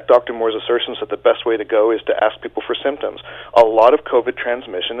reject Dr. Moore's assertions that the best way to go is to ask people for symptoms. A lot of COVID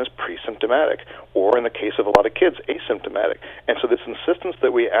transmission is pre-symptomatic, or in the case of a lot of kids, asymptomatic. And so this insistence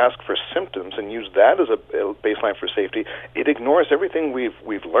that we ask for symptoms and use that as a baseline for safety, it ignores everything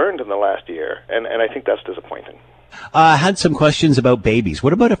we've learned in the last year, and I think that's disappointing. I had some questions about babies.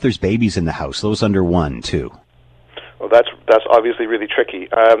 What about if there's babies in the house, those under 1, 2? Well, that's obviously really tricky.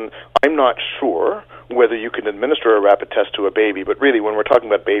 I'm not sure whether you can administer a rapid test to a baby, but really when we're talking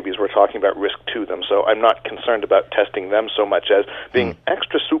about babies, we're talking about risk to them, so I'm not concerned about testing them so much as being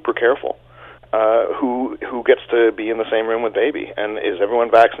extra super careful. Who gets to be in the same room with baby, and is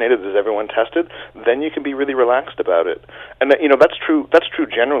everyone vaccinated? Is everyone tested? Then you can be really relaxed about it. And that's true. That's true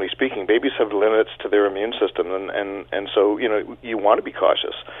generally speaking. Babies have limits to their immune system, and so you want to be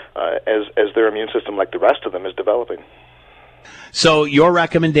cautious as their immune system, like the rest of them, is developing. So your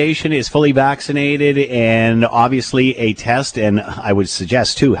recommendation is fully vaccinated and obviously a test, and I would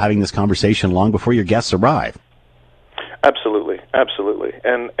suggest too having this conversation long before your guests arrive. Absolutely.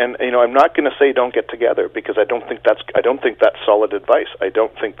 And I'm not going to say don't get together, because I don't think that's solid advice. I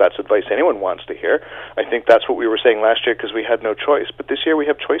don't think that's advice anyone wants to hear. I think that's what we were saying last year because we had no choice. But this year we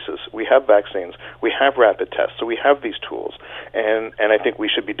have choices. We have vaccines. We have rapid tests. So we have these tools, and I think we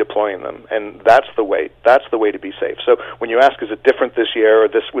should be deploying them. And that's the way. That's the way to be safe. So when you ask, is it different this year or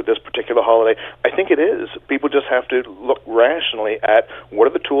with this particular holiday? I think it is. People just have to look rationally at what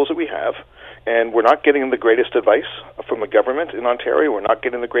are the tools that we have. And we're not getting the greatest advice from the government in Ontario. We're not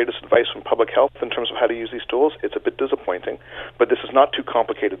getting the greatest advice from public health in terms of how to use these tools. It's a bit disappointing, but this is not too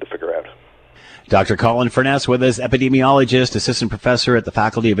complicated to figure out. Dr. Colin Furness with us, epidemiologist, assistant professor at the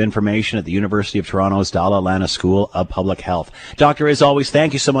Faculty of Information at the University of Toronto's Dalla Lana School of Public Health. Doctor, as always,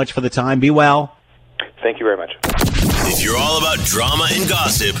 thank you so much for the time. Be well. Thank you very much. If you're all about drama and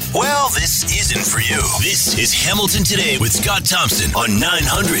gossip, well, this isn't for you. This is Hamilton Today with Scott Thompson on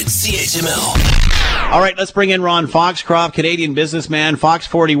 900 CHML. All right, let's bring in Ron Foxcroft, Canadian businessman, Fox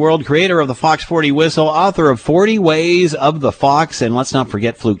 40 World, creator of the Fox 40 Whistle, author of 40 Ways of the Fox, and let's not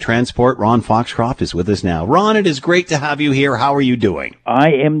forget Fluke Transport. Ron Foxcroft is with us now. Ron, it is great to have you here. How are you doing?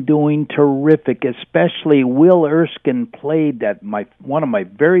 I am doing terrific, especially Will Erskine played one of my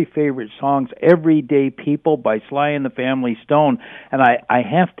very favorite songs, Everyday People by Sly and the Family Stone, and I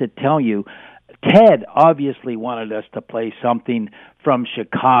have to tell you, Ted obviously wanted us to play something from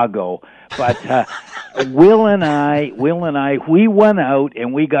Chicago, but Will and I, we went out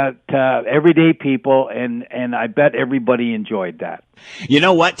and we got Everyday People, and I bet everybody enjoyed that. You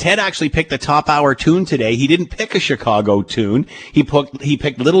know what? Ted actually picked the top hour tune today. He didn't pick a Chicago tune. He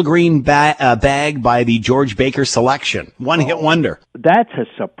picked Little Green Bag by the George Baker Selection. One-hit wonder. That's a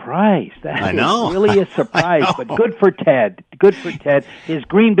surprise. I know. Is really a surprise, but good for Ted. Good for Ted. His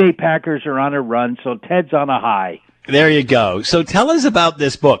Green Bay Packers are on a run, so Ted's on a high. There you go. So tell us about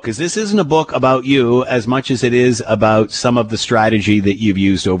this book, because this isn't a book about you as much as it is about some of the strategy that you've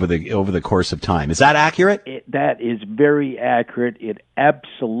used over the course of time. Is that accurate? That is very accurate. It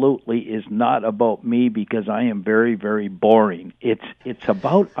absolutely is not about me, because I am very, very boring. It's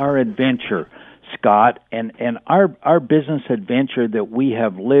about our adventure, Scott, and our business adventure that we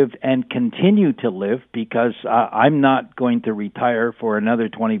have lived and continue to live, because I'm not going to retire for another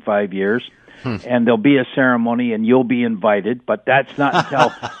 25 years. And there'll be a ceremony, and you'll be invited, but that's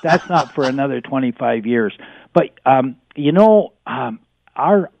not for another 25 years. But our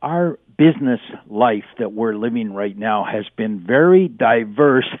business life that we're living right now has been very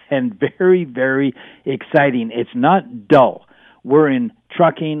diverse and very, very exciting. It's not dull. We're in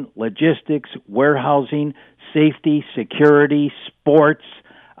trucking, logistics, warehousing, safety, security, sports,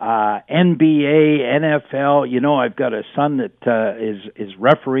 NBA, NFL. You know, I've got a son that is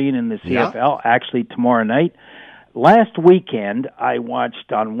refereeing in the CFL, actually tomorrow night. Last weekend, I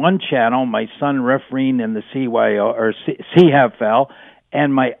watched on one channel my son refereeing in the CFL,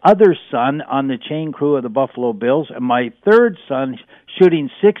 and my other son on the chain crew of the Buffalo Bills, and my third son shooting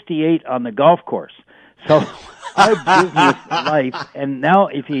 68 on the golf course. So our business life, and now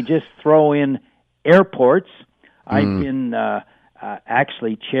if you just throw in airports, I've been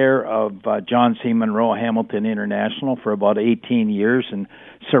actually chair of John C. Munro Hamilton International for about 18 years, and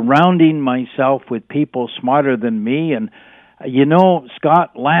surrounding myself with people smarter than me. And you know,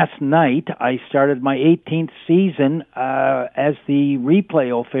 Scott, last night I started my 18th season as the replay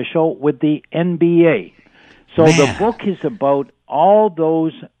official with the NBA. So the book is about all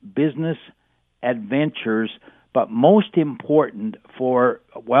those business adventures, but most important for,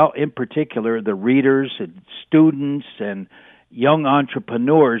 well, in particular, the readers and students and young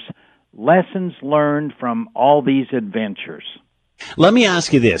entrepreneurs, lessons learned from all these adventures. Let me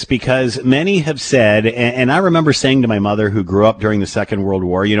ask you this, because many have said, and I remember saying to my mother who grew up during the Second World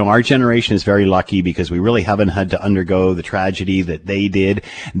War, you know, our generation is very lucky because we really haven't had to undergo the tragedy that they did.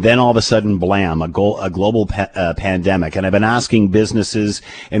 Then all of a sudden, blam, a global pandemic. And I've been asking businesses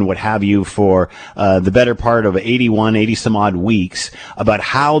and what have you for the better part of 80 some odd weeks about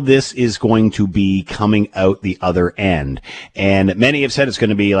how this is going to be coming out the other end. And many have said it's going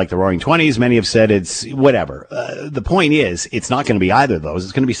to be like the Roaring '20s. Many have said it's whatever. The point is, it's not going to be either of those.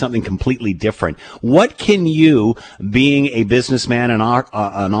 It's going to be something completely different. What can you, being a businessman and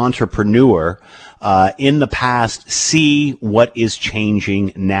an entrepreneur in the past, see what is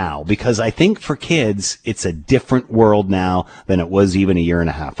changing now? Because I think for kids, it's a different world now than it was even a year and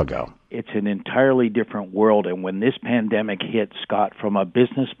a half ago. It's an entirely different world. And when this pandemic hit, Scott, from a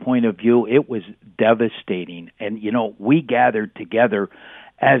business point of view, it was devastating. And, you know, we gathered together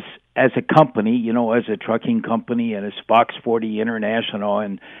as a company, you know, as a trucking company and as Fox 40 International,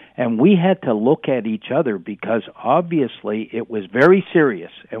 and we had to look at each other because obviously it was very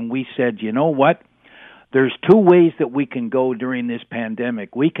serious. And we said, you know what? There's two ways that we can go during this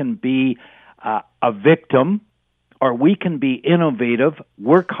pandemic. We can be a victim, or we can be innovative,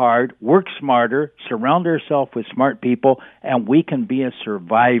 work hard, work smarter, surround ourselves with smart people, and we can be a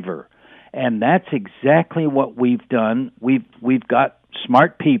survivor. And that's exactly what we've done. We've got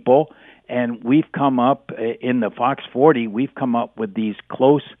smart people, and we've come up in the Fox 40, we've come up with these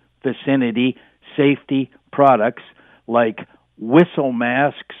close vicinity safety products like whistle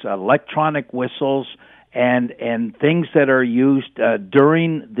masks, electronic whistles, and things that are used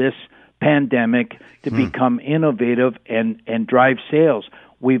during this pandemic to become innovative and drive sales.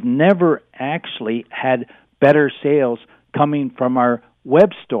 We've never actually had better sales coming from our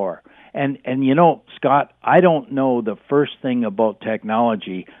web store. And you know, Scott, I don't know the first thing about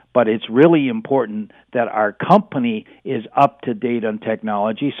technology, but it's really important that our company is up to date on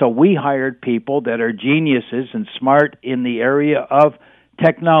technology. So we hired people that are geniuses and smart in the area of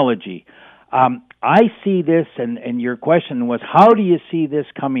technology. I see this, and your question was, how do you see this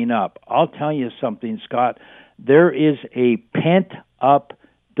coming up? I'll tell you something, Scott. There is a pent-up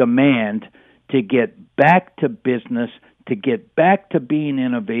demand to get back to business, to get back to being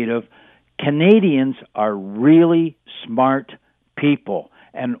innovative. Canadians are really smart people.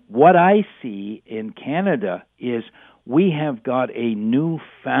 And what I see in Canada is we have got a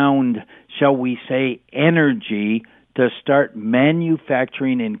newfound, shall we say, energy to start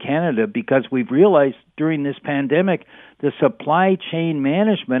manufacturing in Canada because we've realized during this pandemic the supply chain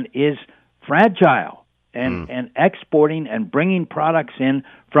management is fragile and exporting and bringing products in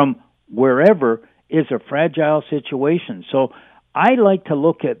from wherever is a fragile situation. So I like to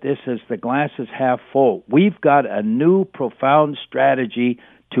look at this as the glass is half full. We've got a new profound strategy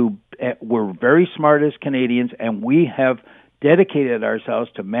we're very smart as Canadians, and we have dedicated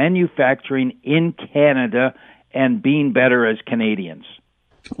ourselves to manufacturing in Canada and being better as Canadians.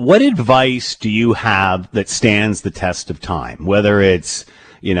 What advice do you have that stands the test of time, whether it's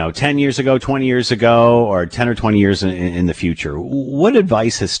 10 years ago, 20 years ago, or 10 or 20 years in the future? What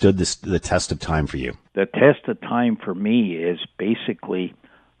advice has stood the test of time for you? The test of time for me is basically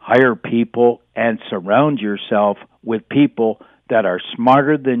hire people and surround yourself with people that are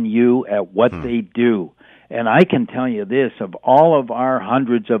smarter than you at what they do. And I can tell you this, of all of our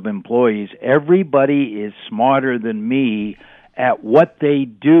hundreds of employees, everybody is smarter than me at what they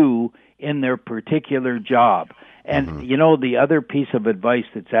do in their particular job. And, you know, the other piece of advice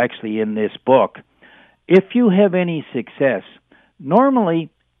that's actually in this book, if you have any success, normally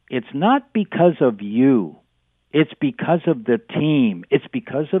it's not because of you. It's because of the team. It's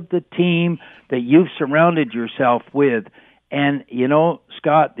because of the team that you've surrounded yourself with. And, you know,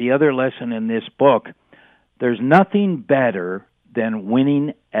 Scott, the other lesson in this book, there's nothing better than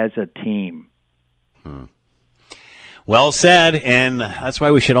winning as a team. Well said, and that's why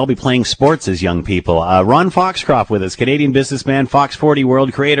we should all be playing sports as young people. Ron Foxcroft with us, Canadian businessman, Fox 40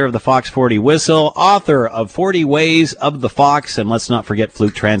 World, creator of the Fox 40 Whistle, author of 40 Ways of the Fox, and let's not forget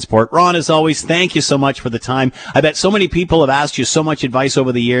Fluke Transport. Ron, as always, thank you so much for the time. I bet so many people have asked you so much advice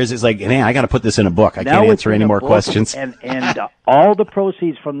over the years. It's like, man, I got to put this in a book. I can't answer any more questions. And all the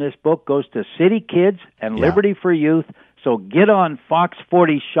proceeds from this book goes to City Kids and Liberty for Youth. So get on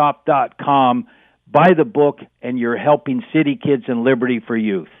fox40shop.com. Buy the book, and you're helping City Kids and Liberty for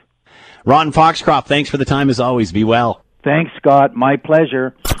Youth. Ron Foxcroft, thanks for the time as always. Be well. Thanks, Scott. My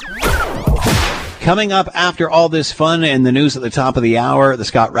pleasure. Coming up after all this fun and the news at the top of the hour, the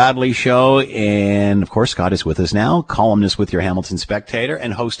Scott Radley Show. And, of course, Scott is with us now, columnist with your Hamilton Spectator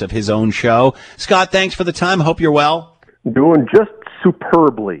and host of his own show. Scott, thanks for the time. Hope you're well. Doing just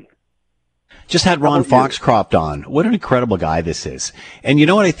superbly. Just had Ron Foxcroft on. What an incredible guy this is. And you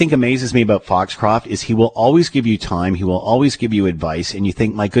know what I think amazes me about Foxcroft is he will always give you time. He will always give you advice. And you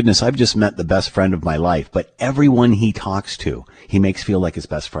think, my goodness, I've just met the best friend of my life. But everyone he talks to, he makes feel like his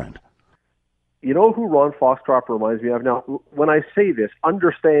best friend. You know who Ron Foxcroft reminds me of? Now, when I say this,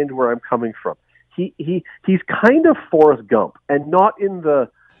 understand where I'm coming from. He's kind of Forrest Gump, and not in the,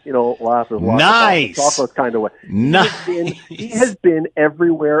 you know, laugh and nice chocolate kind of way. Nice. He has been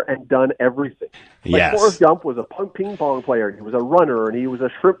everywhere and done everything. Like yes. Forrest Gump was a ping pong player, he was a runner, and he was a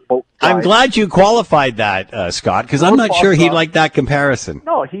shrimp boat guy. I'm glad you qualified that, Scott, because I'm not sure he'd like that comparison.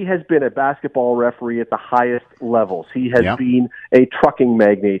 No, he has been a basketball referee at the highest levels. He has been a trucking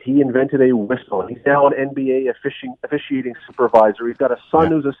magnate. He invented a whistle. He's now an NBA officiating supervisor. He's got a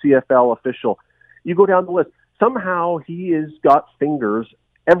son who's a CFL official. You go down the list. Somehow he has got fingers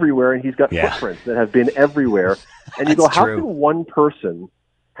everywhere, and he's got footprints that have been everywhere. And you go, how can one person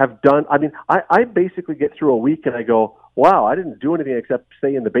have done? I mean, I basically get through a week and I go, wow, I didn't do anything except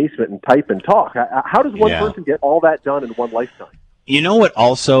stay in the basement and type and talk. How does one person get all that done in one lifetime? You know what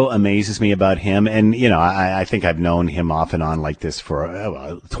also amazes me about him, and, you know, I think I've known him off and on like this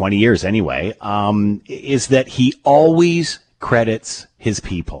for 20 years anyway, is that he always credits his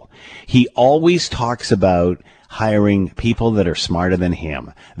people. He always talks about hiring people that are smarter than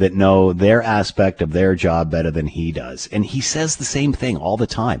him, that know their aspect of their job better than he does. And he says the same thing all the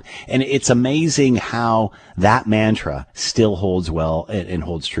time. And it's amazing how that mantra still holds well and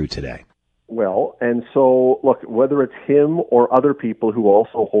holds true today. Well, and so, look, whether it's him or other people who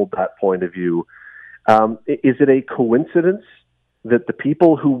also hold that point of view, is it a coincidence that the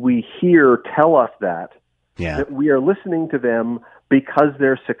people who we hear tell us that we are listening to them because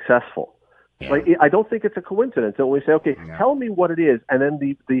they're successful? Like, I don't think it's a coincidence that we say, okay, tell me what it is. And then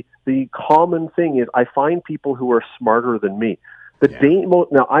the common thing is I find people who are smarter than me.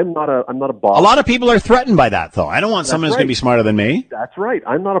 Now, I'm not a boss. A lot of people are threatened by that, though. I don't want someone who's going to be smarter than me. That's right.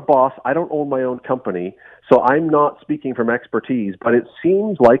 I'm not a boss. I don't own my own company, so I'm not speaking from expertise. But it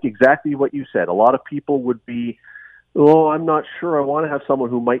seems like exactly what you said. A lot of people would be, oh, I'm not sure. I want to have someone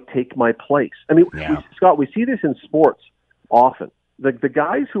who might take my place. I mean, Scott, we see this in sports often. The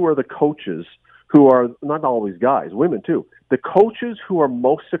guys who are the coaches, who are not always guys, women too, the coaches who are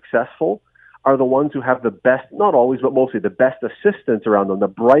most successful are the ones who have the best, not always, but mostly the best assistants around them, the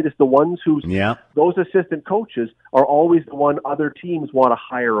brightest, the ones whose those assistant coaches are always the one other teams want to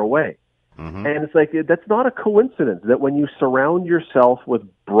hire away. And it's like, that's not a coincidence that when you surround yourself with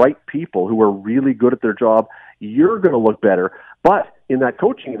bright people who are really good at their job, you're going to look better. But in that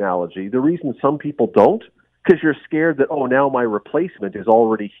coaching analogy, the reason some people don't, because you're scared that, oh, now my replacement is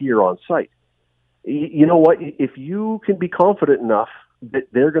already here on site. You know what? If you can be confident enough that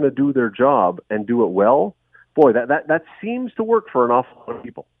they're going to do their job and do it well, boy, that seems to work for an awful lot of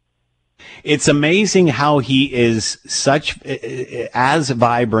people. It's amazing how he is such as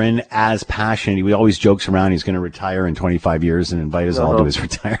vibrant, as passionate. He always jokes around he's going to retire in 25 years and invite us all to his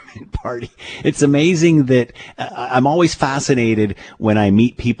retirement party. It's amazing that I'm always fascinated when I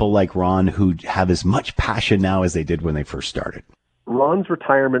meet people like Ron who have as much passion now as they did when they first started. Ron's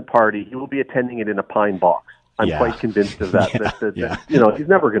retirement party, he will be attending it in a pine box. I'm quite convinced of that. You know, he's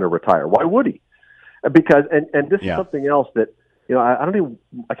never going to retire. Why would he? Because, and this is something else that, you know,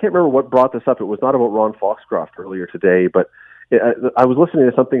 I can't remember what brought this up. It was not about Ron Foxcroft earlier today, but I was listening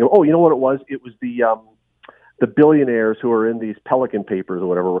to something. Oh, you know what it was? It was the billionaires who are in these Pelican papers or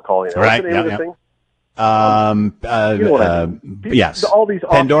whatever we're calling it. Right. What's the name of the thing? You know what I mean. Yes. All these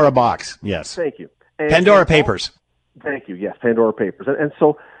Pandora box. Yes. Thank you. Pandora Papers. Thank you. Yes, Pandora Papers. And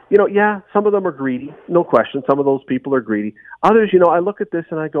so, yeah, some of them are greedy, no question. Some of those people are greedy. Others, I look at this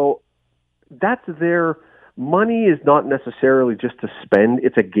and I go, that's their money is not necessarily just to spend.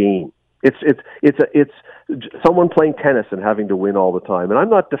 It's a game. It's someone playing tennis and having to win all the time. And I'm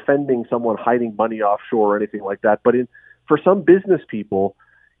not defending someone hiding money offshore or anything like that. But for some business people,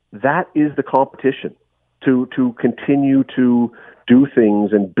 that is the competition to continue to do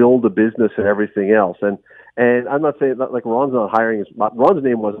things and build a business and everything else. And I'm not saying that, like, Ron's not hiring. Ron's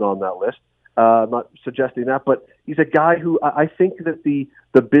name wasn't on that list. I'm not suggesting that, but he's a guy who I think that the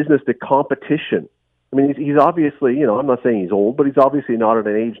business, the competition. I mean, he's obviously, I'm not saying he's old, but he's obviously not at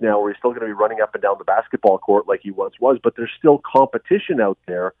an age now where he's still going to be running up and down the basketball court like he once was. But there's still competition out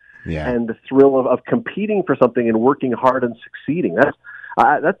there, and the thrill of competing for something and working hard and succeeding.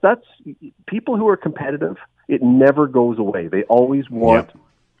 That's people who are competitive. It never goes away. They always want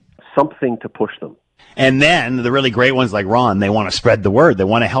something to push them. And then the really great ones like Ron, they want to spread the word. They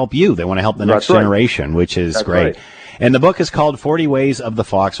want to help you. They want to help the next generation, which is great. Right. And the book is called 40 Ways of the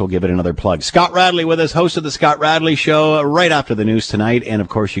Fox. We'll give it another plug. Scott Radley with us, host of the Scott Radley Show, right after the news tonight. And, of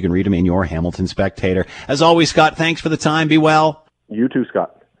course, you can read him in your Hamilton Spectator. As always, Scott, thanks for the time. Be well. You too,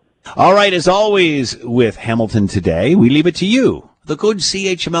 Scott. All right, as always with Hamilton Today, we leave it to you, the good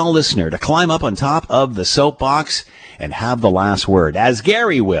CHML listener, to climb up on top of the soapbox and have the last word, as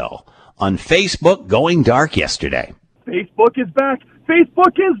Gary will, on Facebook going dark yesterday. Facebook is back.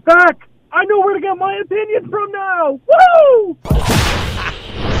 Facebook is back. I know where to get my opinion from now. Woo!